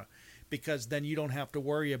 camera, because then you don't have to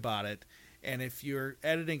worry about it. And if your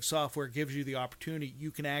editing software gives you the opportunity,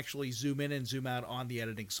 you can actually zoom in and zoom out on the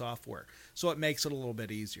editing software. So it makes it a little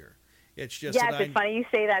bit easier. It's just it's funny you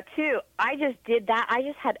say that too. I just did that. I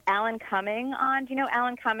just had Alan Cumming on. Do you know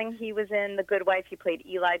Alan Cumming? He was in The Good Wife. He played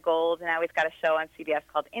Eli Gold, and now he's got a show on CBS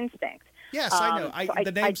called Instinct. Yes, I know. So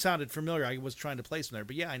The name sounded familiar. I was trying to place him there,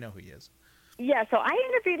 but yeah, I know who he is. Yeah, so I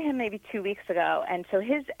interviewed him maybe 2 weeks ago, and so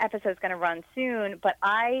his episode's going to run soon, but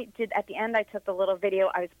at the end, I took the little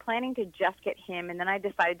video. I was planning to just get him, and then I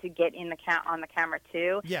decided to get on the camera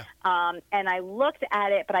too. Yeah. And I looked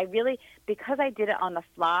at it, but because I did it on the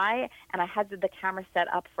fly, and I had the camera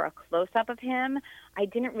set up for a close-up of him, I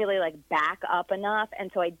didn't really back up enough,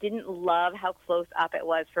 and so I didn't love how close up it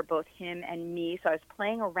was for both him and me. So I was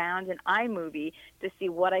playing around in iMovie to see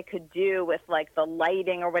what I could do with the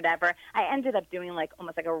lighting or whatever. I ended up doing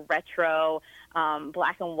almost like a retro,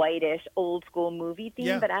 black and whitish, old school movie theme.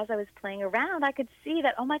 Yeah. But as I was playing around, I could see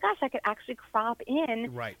that, oh my gosh, I could actually crop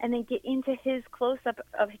in Right. and then get into his close up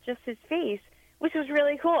of just his face, which was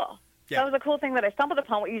really cool. Yeah. That was a cool thing that I stumbled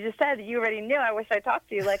upon. What you just said, that you already knew. I wish I talked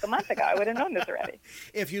to you a month ago. I would have known this already.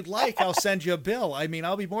 If you'd like, I'll send you a bill. I mean,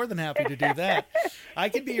 I'll be more than happy to do that. I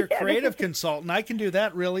can be your creative consultant. I can do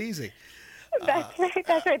that real easy. That's right.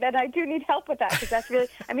 That's right. And I do need help with that because that's really,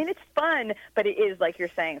 it's fun, but it is, like you're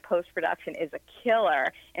saying, post-production is a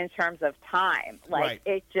killer in terms of time. Right.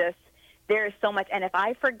 There is so much. And if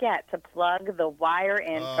I forget to plug the wire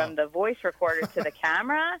in from the voice recorder to the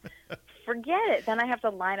camera, forget it. Then I have to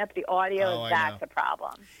line up the audio. That's a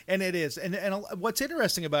problem. And it is. And what's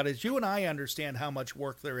interesting about it is you and I understand how much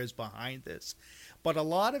work there is behind this. But a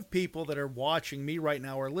lot of people that are watching me right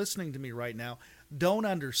now or listening to me right now don't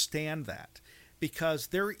understand that because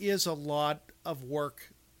there is a lot of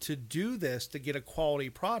work to do this to get a quality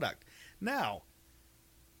product. Now,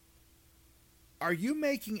 are you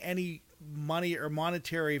making any money or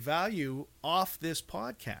monetary value off this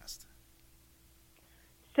podcast?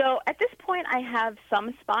 So at this point, I have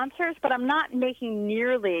some sponsors, but I'm not making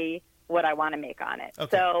nearly what I want to make on it.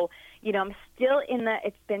 Okay. So, I'm still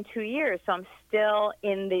it's been 2 years, so I'm still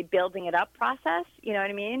in the building it up process, you know what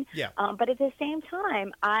I mean? Yeah. But at the same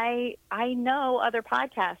time, I know other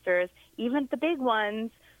podcasters, even the big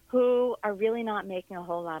ones, who are really not making a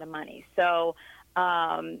whole lot of money. So,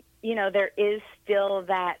 there is still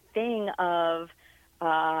that thing of,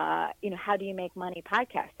 how do you make money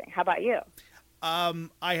podcasting? How about you?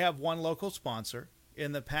 I have one local sponsor.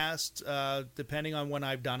 In the past, depending on when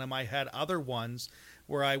I've done them, I had other ones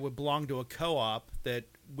where I would belong to a co-op that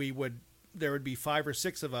there would be 5 or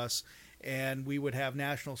 6 of us, and we would have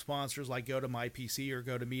national sponsors like Go to My PC or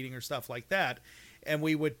Go to Meeting or stuff like that, and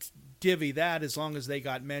we would divvy that as long as they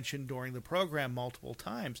got mentioned during the program multiple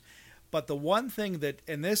times. But the one thing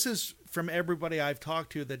and this is from everybody I've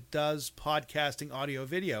talked to that does podcasting, audio,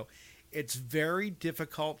 video, it's very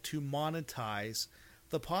difficult to monetize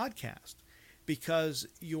the podcast because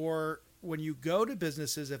when you go to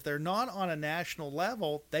businesses, if they're not on a national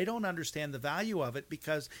level, they don't understand the value of it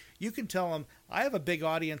because you can tell them, I have a big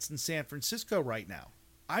audience in San Francisco right now.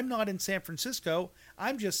 I'm not in San Francisco.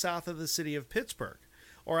 I'm just south of the city of Pittsburgh.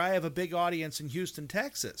 Or I have a big audience in Houston,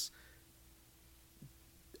 Texas.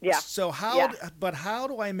 Yeah. So how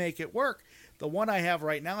do I make it work? The one I have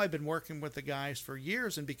right now, I've been working with the guys for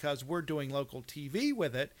years, and because we're doing local TV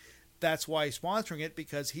with it, that's why he's sponsoring it,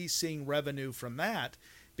 because he's seeing revenue from that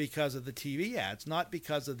because of the TV ads, not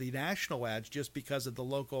because of the national ads, just because of the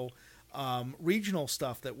local regional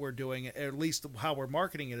stuff that we're doing, at least how we're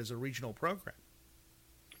marketing it as a regional program.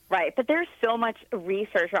 Right, but there's so much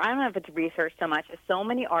research, or I don't know if it's research so much, so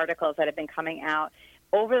many articles that have been coming out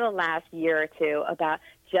over the last year or two about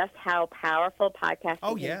just how powerful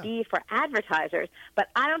podcasting can be for advertisers. But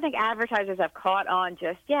I don't think advertisers have caught on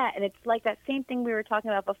just yet. And it's like that same thing we were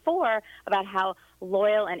talking about before about how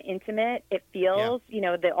loyal and intimate it feels,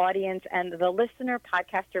 the audience and the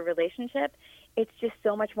listener-podcaster relationship. It's just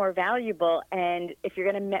so much more valuable. And if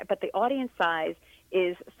you're going to, but the audience size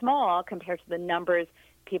is small compared to the numbers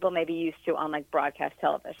people may be used to on broadcast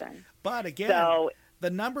television. But again, the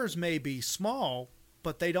numbers may be small,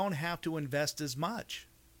 but they don't have to invest as much.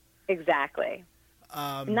 Exactly.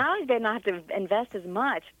 Not only do they not have to invest as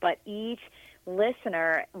much, but each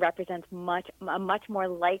listener represents a much more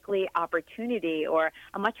likely opportunity or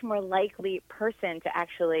a much more likely person to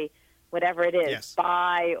actually, whatever it is,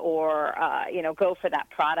 buy or, go for that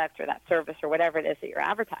product or that service or whatever it is that you're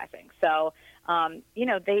advertising. So,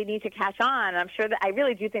 they need to catch on. I'm sure that I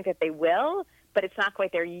really do think that they will, but it's not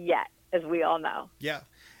quite there yet, as we all know. Yeah.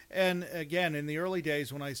 And again, in the early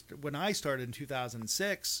days when I started in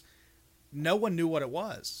 2006, no one knew what it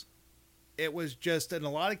was. It was just, in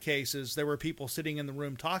a lot of cases, there were people sitting in the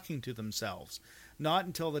room talking to themselves. Not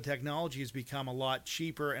until the technology has become a lot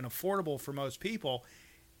cheaper and affordable for most people,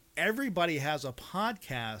 everybody has a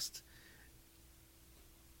podcast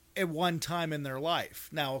at one time in their life.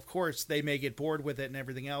 Now, of course, they may get bored with it and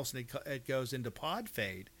everything else, and it goes into pod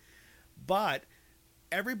fade. But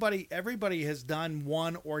everybody has done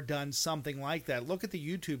one or done something like that. Look at the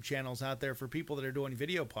YouTube channels out there for people that are doing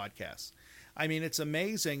video podcasts. I mean, it's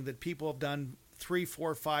amazing that people have done 3,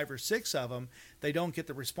 4, 5, or 6 of them. They don't get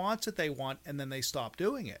the response that they want, and then they stop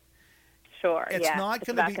doing it. Sure. It's not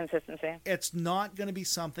going to be consistency. It's not going to be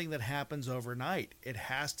something that happens overnight. It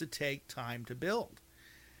has to take time to build.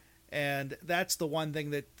 And that's the one thing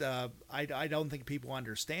that I don't think people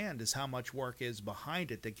understand is how much work is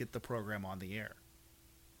behind it to get the program on the air.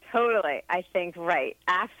 Totally. I think, right.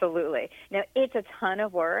 Absolutely. Now, it's a ton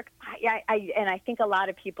of work. And I think a lot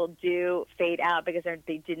of people do fade out because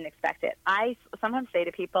they didn't expect it. I sometimes say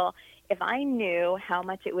to people, if I knew how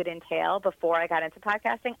much it would entail before I got into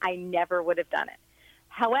podcasting, I never would have done it.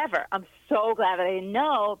 However, I'm so glad that I didn't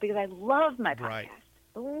know because I love my podcast. Right.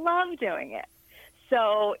 Love doing it.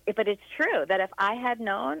 So, but it's true that if I had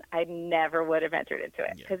known, I never would have entered into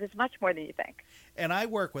it because it's much more than you think. And I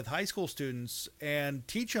work with high school students and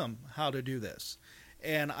teach them how to do this.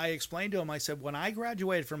 And I explained to them, I said, when I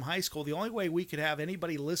graduated from high school, the only way we could have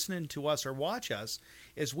anybody listening to us or watch us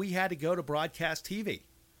is we had to go to broadcast TV.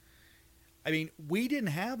 I mean, we didn't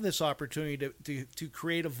have this opportunity to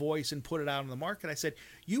create a voice and put it out in the market. I said,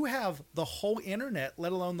 you have the whole internet,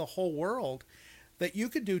 let alone the whole world, that you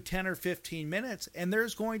could do 10 or 15 minutes, and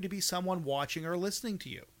there's going to be someone watching or listening to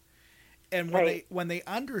you. And when they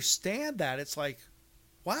understand that, it's like,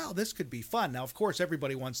 wow, this could be fun. Now, of course,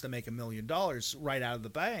 everybody wants to make $1 million right out of the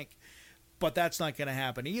bank, but that's not going to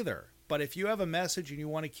happen either. But if you have a message and you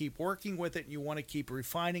want to keep working with it, and you want to keep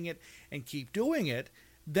refining it and keep doing it,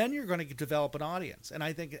 then you're going to develop an audience. And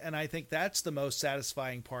I think that's the most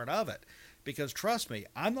satisfying part of it, because trust me,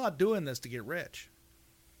 I'm not doing this to get rich.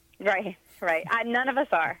 Right. None of us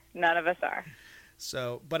are.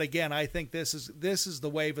 So, but again, I think this is the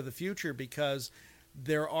wave of the future because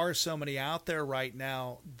there are so many out there right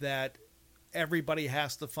now that everybody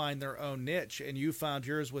has to find their own niche. And you found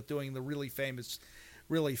yours with doing the really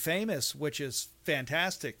famous, which is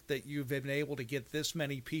fantastic that you've been able to get this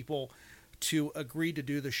many people to agree to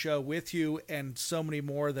do the show with you, and so many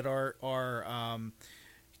more that are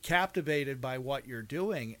captivated by what you're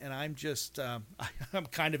doing. And I'm just I'm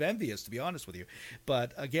kind of envious, to be honest with you.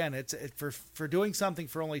 But again, for doing something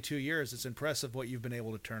for only 2 years, it's impressive what you've been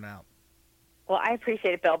able to turn out. Well, I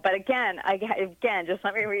appreciate it, Bill. But again, just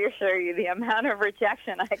let me reassure you, the amount of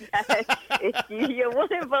rejection I get, you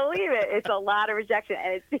wouldn't believe it. It's a lot of rejection,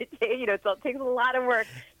 and it takes a lot of work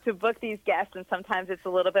to book these guests, and sometimes it's a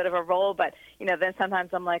little bit of a roll. But then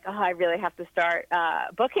sometimes I'm like, I really have to start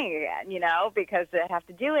booking again, because I have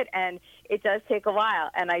to do it, and it does take a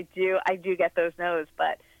while, and I do get those no's,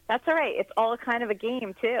 but that's all right. It's all kind of a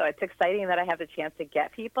game too. It's exciting that I have the chance to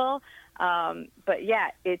get people. But yeah,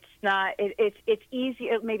 it's not. It's easy.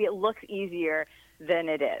 Maybe it looks easier than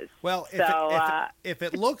it is. Well, if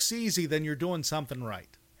it looks easy, then you're doing something right.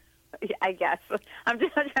 I guess. I'm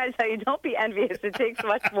just trying to tell you, don't be envious. It takes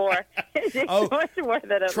much more. It takes much more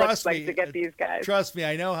than it looks like to get these guys. Trust me,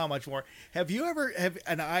 I know how much more. Have you ever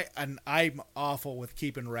and I'm awful with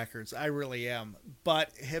keeping records. I really am.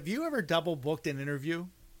 But have you ever double booked an interview?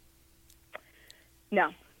 No.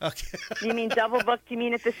 Okay. You mean double booked? You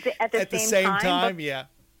mean at the same time? Yeah.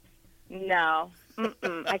 No.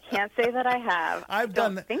 I can't say that I have. I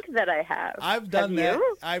don't think that I have. I've done that.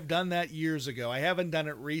 I've done that years ago. I haven't done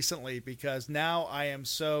it recently because now I am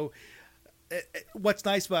so. What's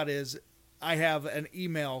nice about it is I have an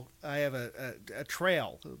email. I have a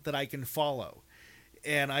trail that I can follow,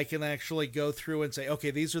 and I can actually go through and say,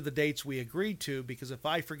 okay, these are the dates we agreed to. Because if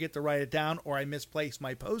I forget to write it down or I misplace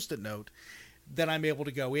my Post-it note, then I'm able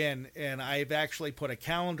to go in, and I've actually put a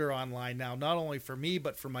calendar online now, not only for me,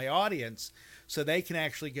 but for my audience, so they can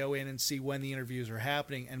actually go in and see when the interviews are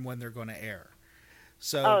happening and when they're going to air.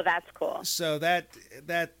 So, that's cool. So that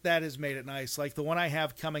has made it nice. Like the one I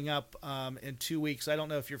have coming up in 2 weeks. I don't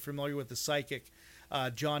know if you're familiar with the psychic,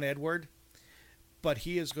 John Edward, but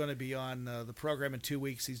he is going to be on the program in 2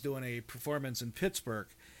 weeks. He's doing a performance in Pittsburgh.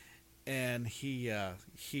 And well,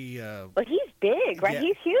 he's big, right? Yeah.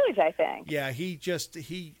 He's huge, I think. Yeah,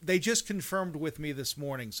 they just confirmed with me this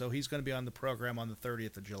morning, so he's going to be on the program on the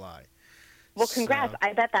 30th of July. Well, congrats. So,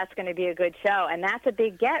 I bet that's going to be a good show, and that's a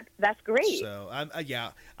big get. That's great. So,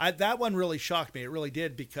 that one really shocked me. It really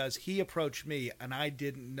did, because he approached me, and I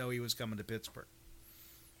didn't know he was coming to Pittsburgh.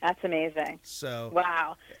 That's amazing. So,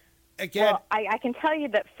 wow. Again, well, I can tell you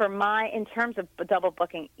that in terms of double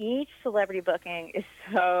booking, each celebrity booking is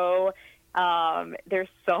so There's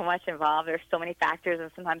so much involved. There's so many factors,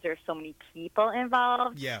 and sometimes there's so many people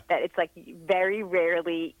involved that it's like very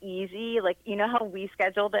rarely easy. Like, you know how we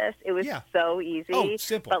schedule this? It was so easy. Oh,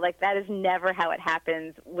 simple. But like that is never how it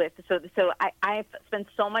happens with. So I've spent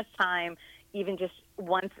so much time, even just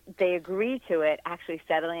once they agree to it, actually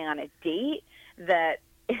settling on a date that.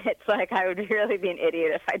 It's like I would really be an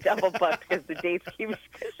idiot if I double booked because the dates keep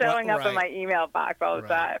showing up in my email box all the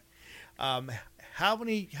time. How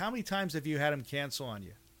many times have you had them cancel on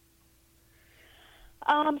you?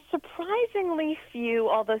 Surprisingly few,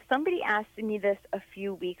 although somebody asked me this a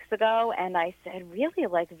few weeks ago, and I said, really,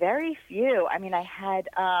 like, very few. I mean, I had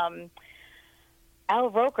Al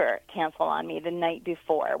Roker cancel on me the night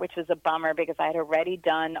before, which was a bummer because I had already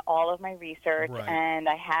done all of my research and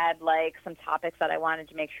I had like some topics that I wanted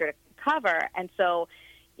to make sure to cover. And so,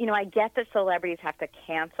 you know, I get that celebrities have to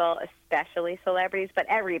cancel, especially celebrities, but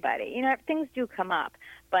everybody, you know, things do come up.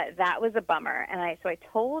 But that was a bummer. And I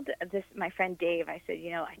told my friend Dave, I said,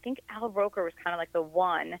 you know, I think Al Roker was kind of like the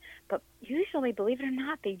one, but usually, believe it or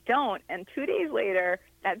not, they don't. And 2 days later,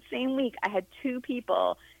 that same week, I had 2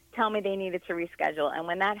 people tell me they needed to reschedule. And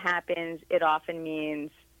when that happens, it often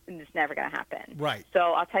means it's never going to happen. Right. So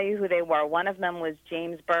I'll tell you who they were. One of them was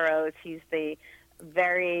James Burrows. He's the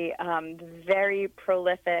very, very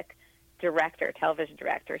prolific director, television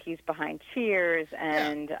director. He's behind Cheers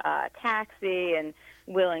and Taxi and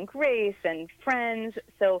Will and Grace and Friends.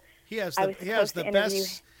 So he has the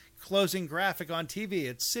best closing graphic on TV.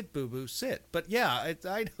 It's Sit Boo Boo Sit. But yeah,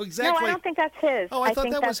 I know exactly. No, I don't think that's his. Oh, I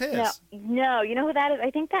thought that was his. No, you know who that is?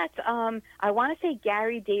 I think that's I want to say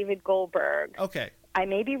Gary David Goldberg. Okay. I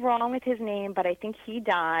may be wrong with his name, but I think he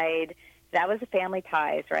died. That was a Family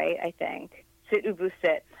Ties, right? I think. Sit Boo Boo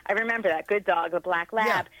Sit. I remember that. Good dog, the black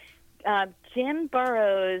lab. Yeah. Jim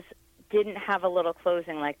Burrows didn't have a little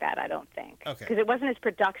closing like that, I don't think. Okay. Because it wasn't his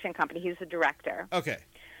production company. He was the director. Okay.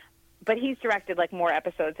 But he's directed like more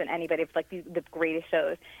episodes than anybody, like the greatest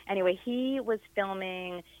shows. Anyway, he was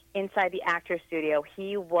filming inside the Actors Studio.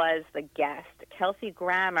 He was the guest. Kelsey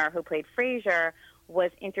Grammer, who played Frasier, was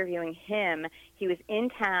interviewing him. He was in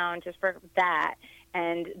town just for that,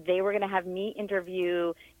 and they were going to have me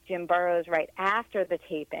interview Jim Burrows right after the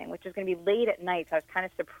taping, which was going to be late at night, so I was kind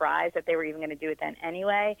of surprised that they were even going to do it then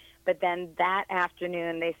anyway. But then that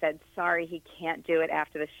afternoon, they said, sorry, he can't do it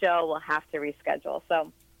after the show. We'll have to reschedule.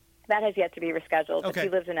 So that has yet to be rescheduled. Okay. But he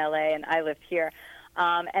lives in L.A., and I lived here.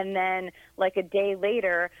 And then, like a day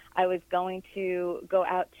later, I was going to go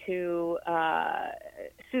out to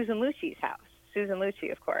Susan Lucci's house. Susan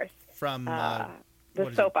Lucci, of course. From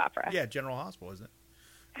the soap opera. Yeah, General Hospital, isn't it?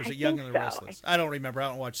 Was it Young and the Restless? I don't remember. I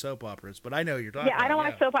don't watch soap operas, but I know you're talking about. Yeah, I don't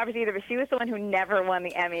watch soap operas either, but she was the one who never won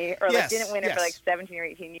the Emmy or didn't win it for like 17 or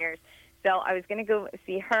 18 years. So I was going to go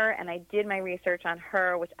see her, and I did my research on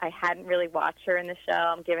her, which I hadn't really watched her in the show.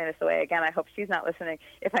 I'm giving this away again. I hope she's not listening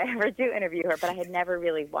if I ever do interview her, but I had never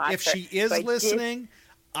really watched her. If she is listening,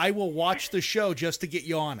 I will watch the show just to get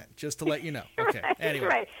you on it, just to let you know. Okay, right, anyway.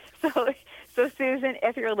 Right. So Susan,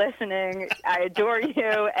 if you're listening, I adore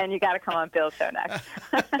you, and you got to come on Bill's show next.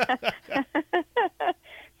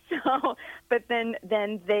 But then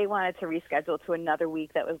they wanted to reschedule to another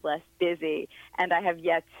week that was less busy, and I have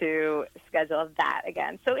yet to schedule that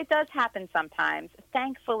again. So it does happen sometimes.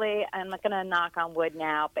 Thankfully, I'm not going to knock on wood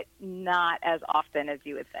now, but not as often as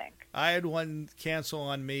you would think. I had one cancel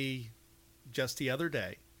on me just the other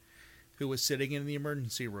day who was sitting in the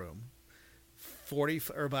emergency room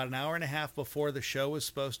about an hour and a half before the show was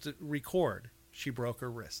supposed to record. She broke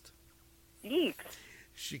her wrist. Yeek.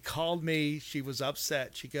 She called me. She was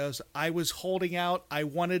upset. She goes, I was holding out. I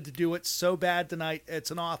wanted to do it so bad tonight.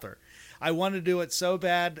 It's an author. I wanted to do it so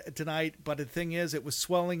bad tonight, but the thing is, it was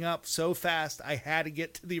swelling up so fast, I had to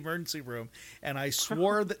get to the emergency room. And I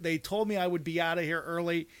swore that they told me I would be out of here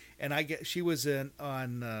early. And she was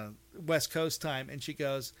on West Coast time, and she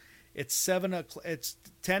goes, it's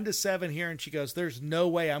 10 to 7 here, and she goes, there's no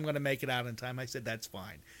way I'm going to make it out in time. I said, that's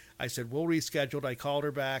fine. I said, we'll reschedule. I called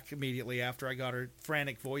her back immediately after I got her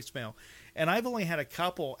frantic voicemail. And I've only had a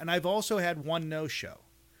couple, and I've also had one no-show,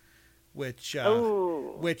 which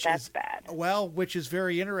that's bad. Well, which is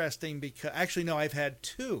very interesting because, actually, no, I've had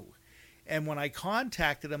 2. And when I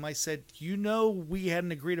contacted him, I said, we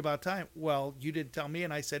hadn't agreed about time. Well, you didn't tell me.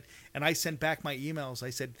 And I said, and I sent back my emails.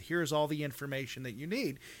 I said, here's all the information that you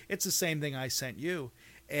need. It's the same thing I sent you.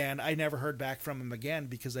 And I never heard back from him again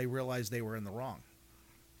because they realized they were in the wrong.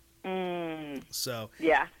 So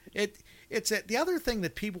yeah, it's the other thing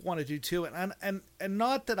that people want to do too, and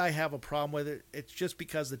not that I have a problem with it. It's just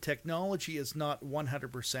because the technology is not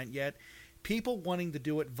 100% yet. People wanting to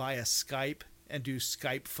do it via Skype and do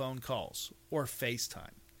Skype phone calls or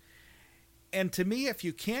FaceTime. And to me, if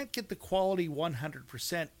you can't get the quality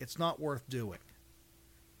 100%, it's not worth doing.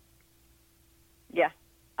 Yeah,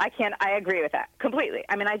 I agree with that completely.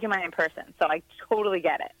 I mean, I do mine in person, so I totally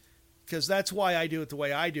get it. Because that's why I do it the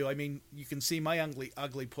way I do. I mean, you can see my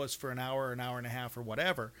ugly puss for an hour and a half or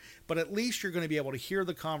whatever, but at least you're going to be able to hear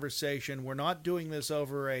the conversation. We're not doing this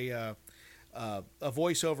over a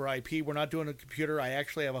voice over IP. We're not doing a computer. I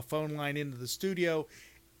actually have a phone line into the studio,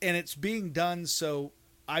 and it's being done so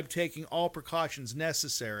I'm taking all precautions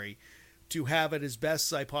necessary to have it as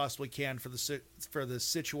best as I possibly can for the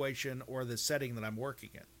situation or the setting that I'm working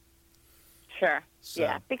in. Sure. So.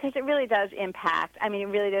 Yeah, because it really does impact. I mean,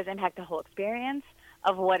 it really does impact the whole experience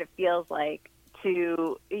of what it feels like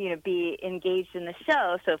to, be engaged in the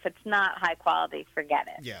show. So if it's not high quality, forget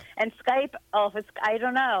it. Yeah. And Skype, I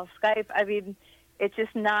don't know. Skype, I mean, it's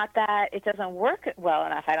just not that, it doesn't work well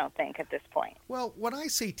enough, I don't think, at this point. Well, when I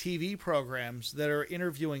see TV programs that are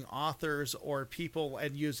interviewing authors or people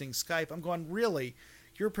and using Skype, I'm going, really?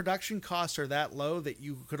 Your production costs are that low that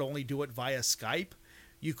you could only do it via Skype?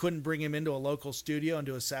 You couldn't bring him into a local studio and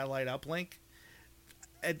do a satellite uplink?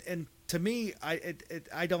 And to me,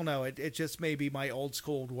 I don't know. It just may be my old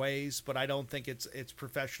school ways, but I don't think it's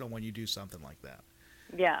professional when you do something like that.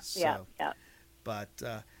 Yeah, So, yeah. But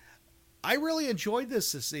I really enjoyed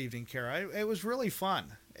this evening, Kara. It was really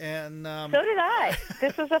fun. And so did I.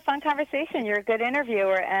 This was a fun conversation. You're a good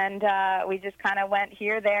interviewer, and we just kind of went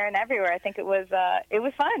here, there, and everywhere. I think it was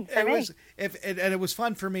fun for me. And it was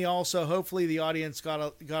fun for me also. Hopefully the audience got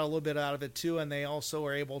a little bit out of it too, and they also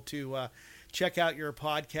were able to check out your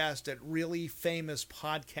podcast at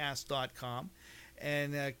reallyfamouspodcast.com.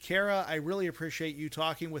 And Kara, I really appreciate you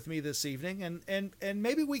talking with me this evening, and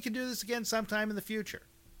maybe we can do this again sometime in the future.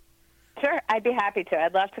 Sure, I'd be happy to.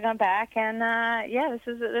 I'd love to come back, and this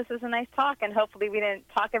is a nice talk, and hopefully we didn't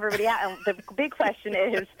talk everybody out. And the big question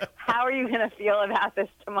is, how are you going to feel about this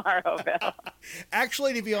tomorrow, Bill?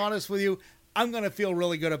 Actually, to be honest with you, I'm going to feel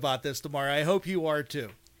really good about this tomorrow. I hope you are too.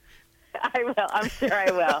 I will. I'm sure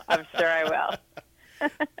I will.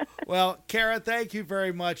 Well, Kara, thank you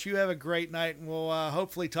very much. You have a great night, and we'll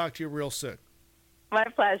hopefully talk to you real soon. My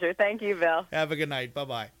pleasure. Thank you, Bill. Have a good night.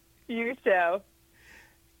 Bye-bye. You too.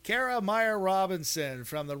 Kara Meyer Robinson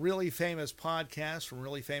from the Really Famous Podcast, from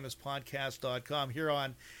reallyfamouspodcast.com, here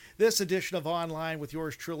on this edition of Online with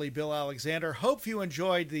yours truly, Bill Alexander. Hope you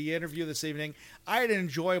enjoyed the interview this evening. I had an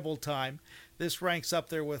enjoyable time. This ranks up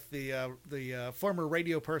there with the former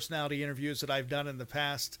radio personality interviews that I've done in the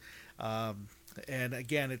past. And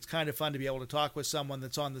again, it's kind of fun to be able to talk with someone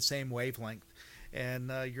that's on the same wavelength,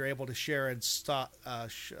 and you're able to share and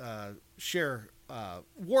share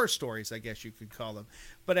war stories, I guess you could call them.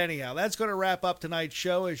 But anyhow, that's going to wrap up tonight's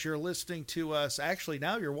show as you're listening to us. Actually,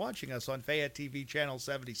 now you're watching us on Fayette TV Channel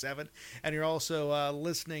 77, and you're also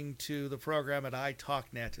listening to the program at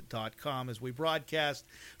italknet.com as we broadcast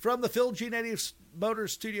from the Phil Giannetti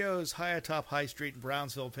Motors Studios, high atop High Street in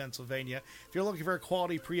Brownsville, Pennsylvania. If you're looking for a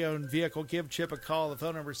quality pre-owned vehicle, give Chip a call. The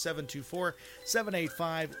phone number is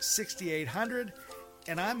 724-785-6800.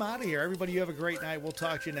 And I'm out of here. Everybody, you have a great night. We'll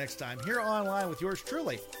talk to you next time here online with yours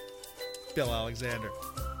truly, Bill Alexander.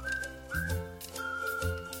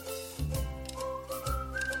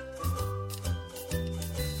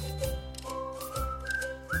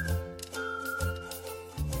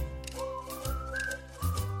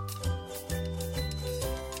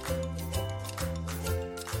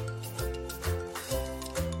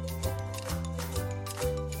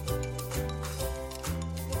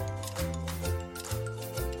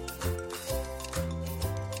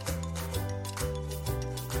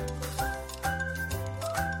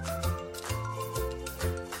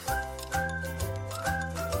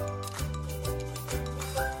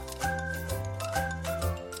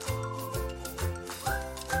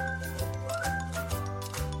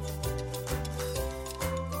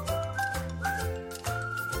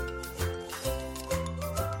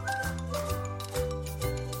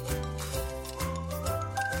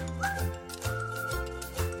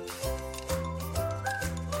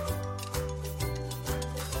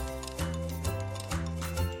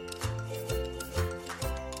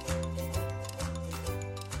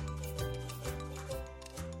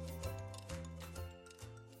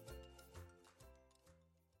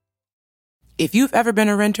 If you've ever been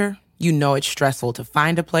a renter, you know it's stressful to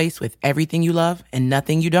find a place with everything you love and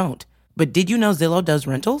nothing you don't. But did you know Zillow does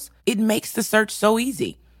rentals? It makes the search so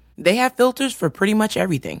easy. They have filters for pretty much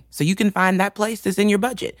everything, so you can find that place that's in your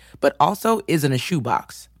budget, but also isn't a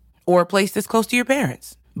shoebox. Or a place that's close to your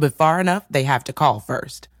parents, but far enough they have to call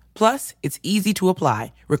first. Plus, it's easy to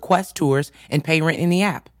apply, request tours, and pay rent in the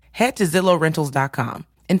app. Head to ZillowRentals.com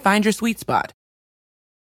and find your sweet spot.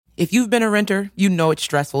 If you've been a renter, you know it's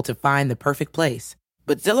stressful to find the perfect place.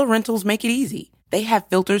 But Zillow Rentals make it easy. They have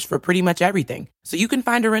filters for pretty much everything, so you can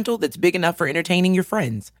find a rental that's big enough for entertaining your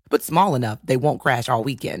friends, but small enough they won't crash all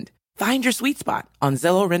weekend. Find your sweet spot on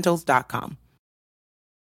ZillowRentals.com.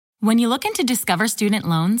 When you look into Discover Student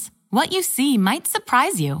Loans, what you see might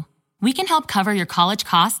surprise you. We can help cover your college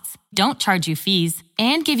costs, don't charge you fees,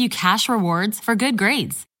 and give you cash rewards for good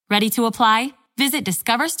grades. Ready to apply? Visit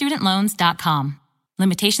discoverstudentloans.com.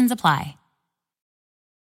 Limitations apply.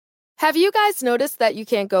 Have you guys noticed that you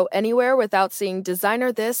can't go anywhere without seeing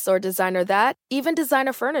designer this or designer that, even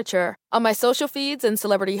designer furniture? On my social feeds and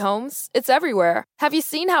celebrity homes, it's everywhere. Have you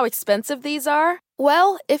seen how expensive these are?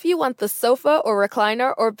 Well, if you want the sofa or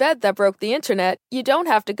recliner or bed that broke the internet, you don't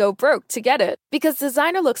have to go broke to get it. Because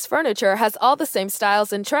Designer Looks Furniture has all the same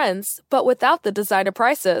styles and trends, but without the designer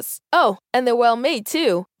prices. Oh, and they're well made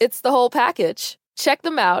too. It's the whole package. Check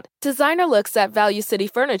them out. Designer Looks at Value City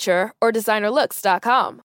Furniture or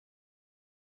designerlooks.com.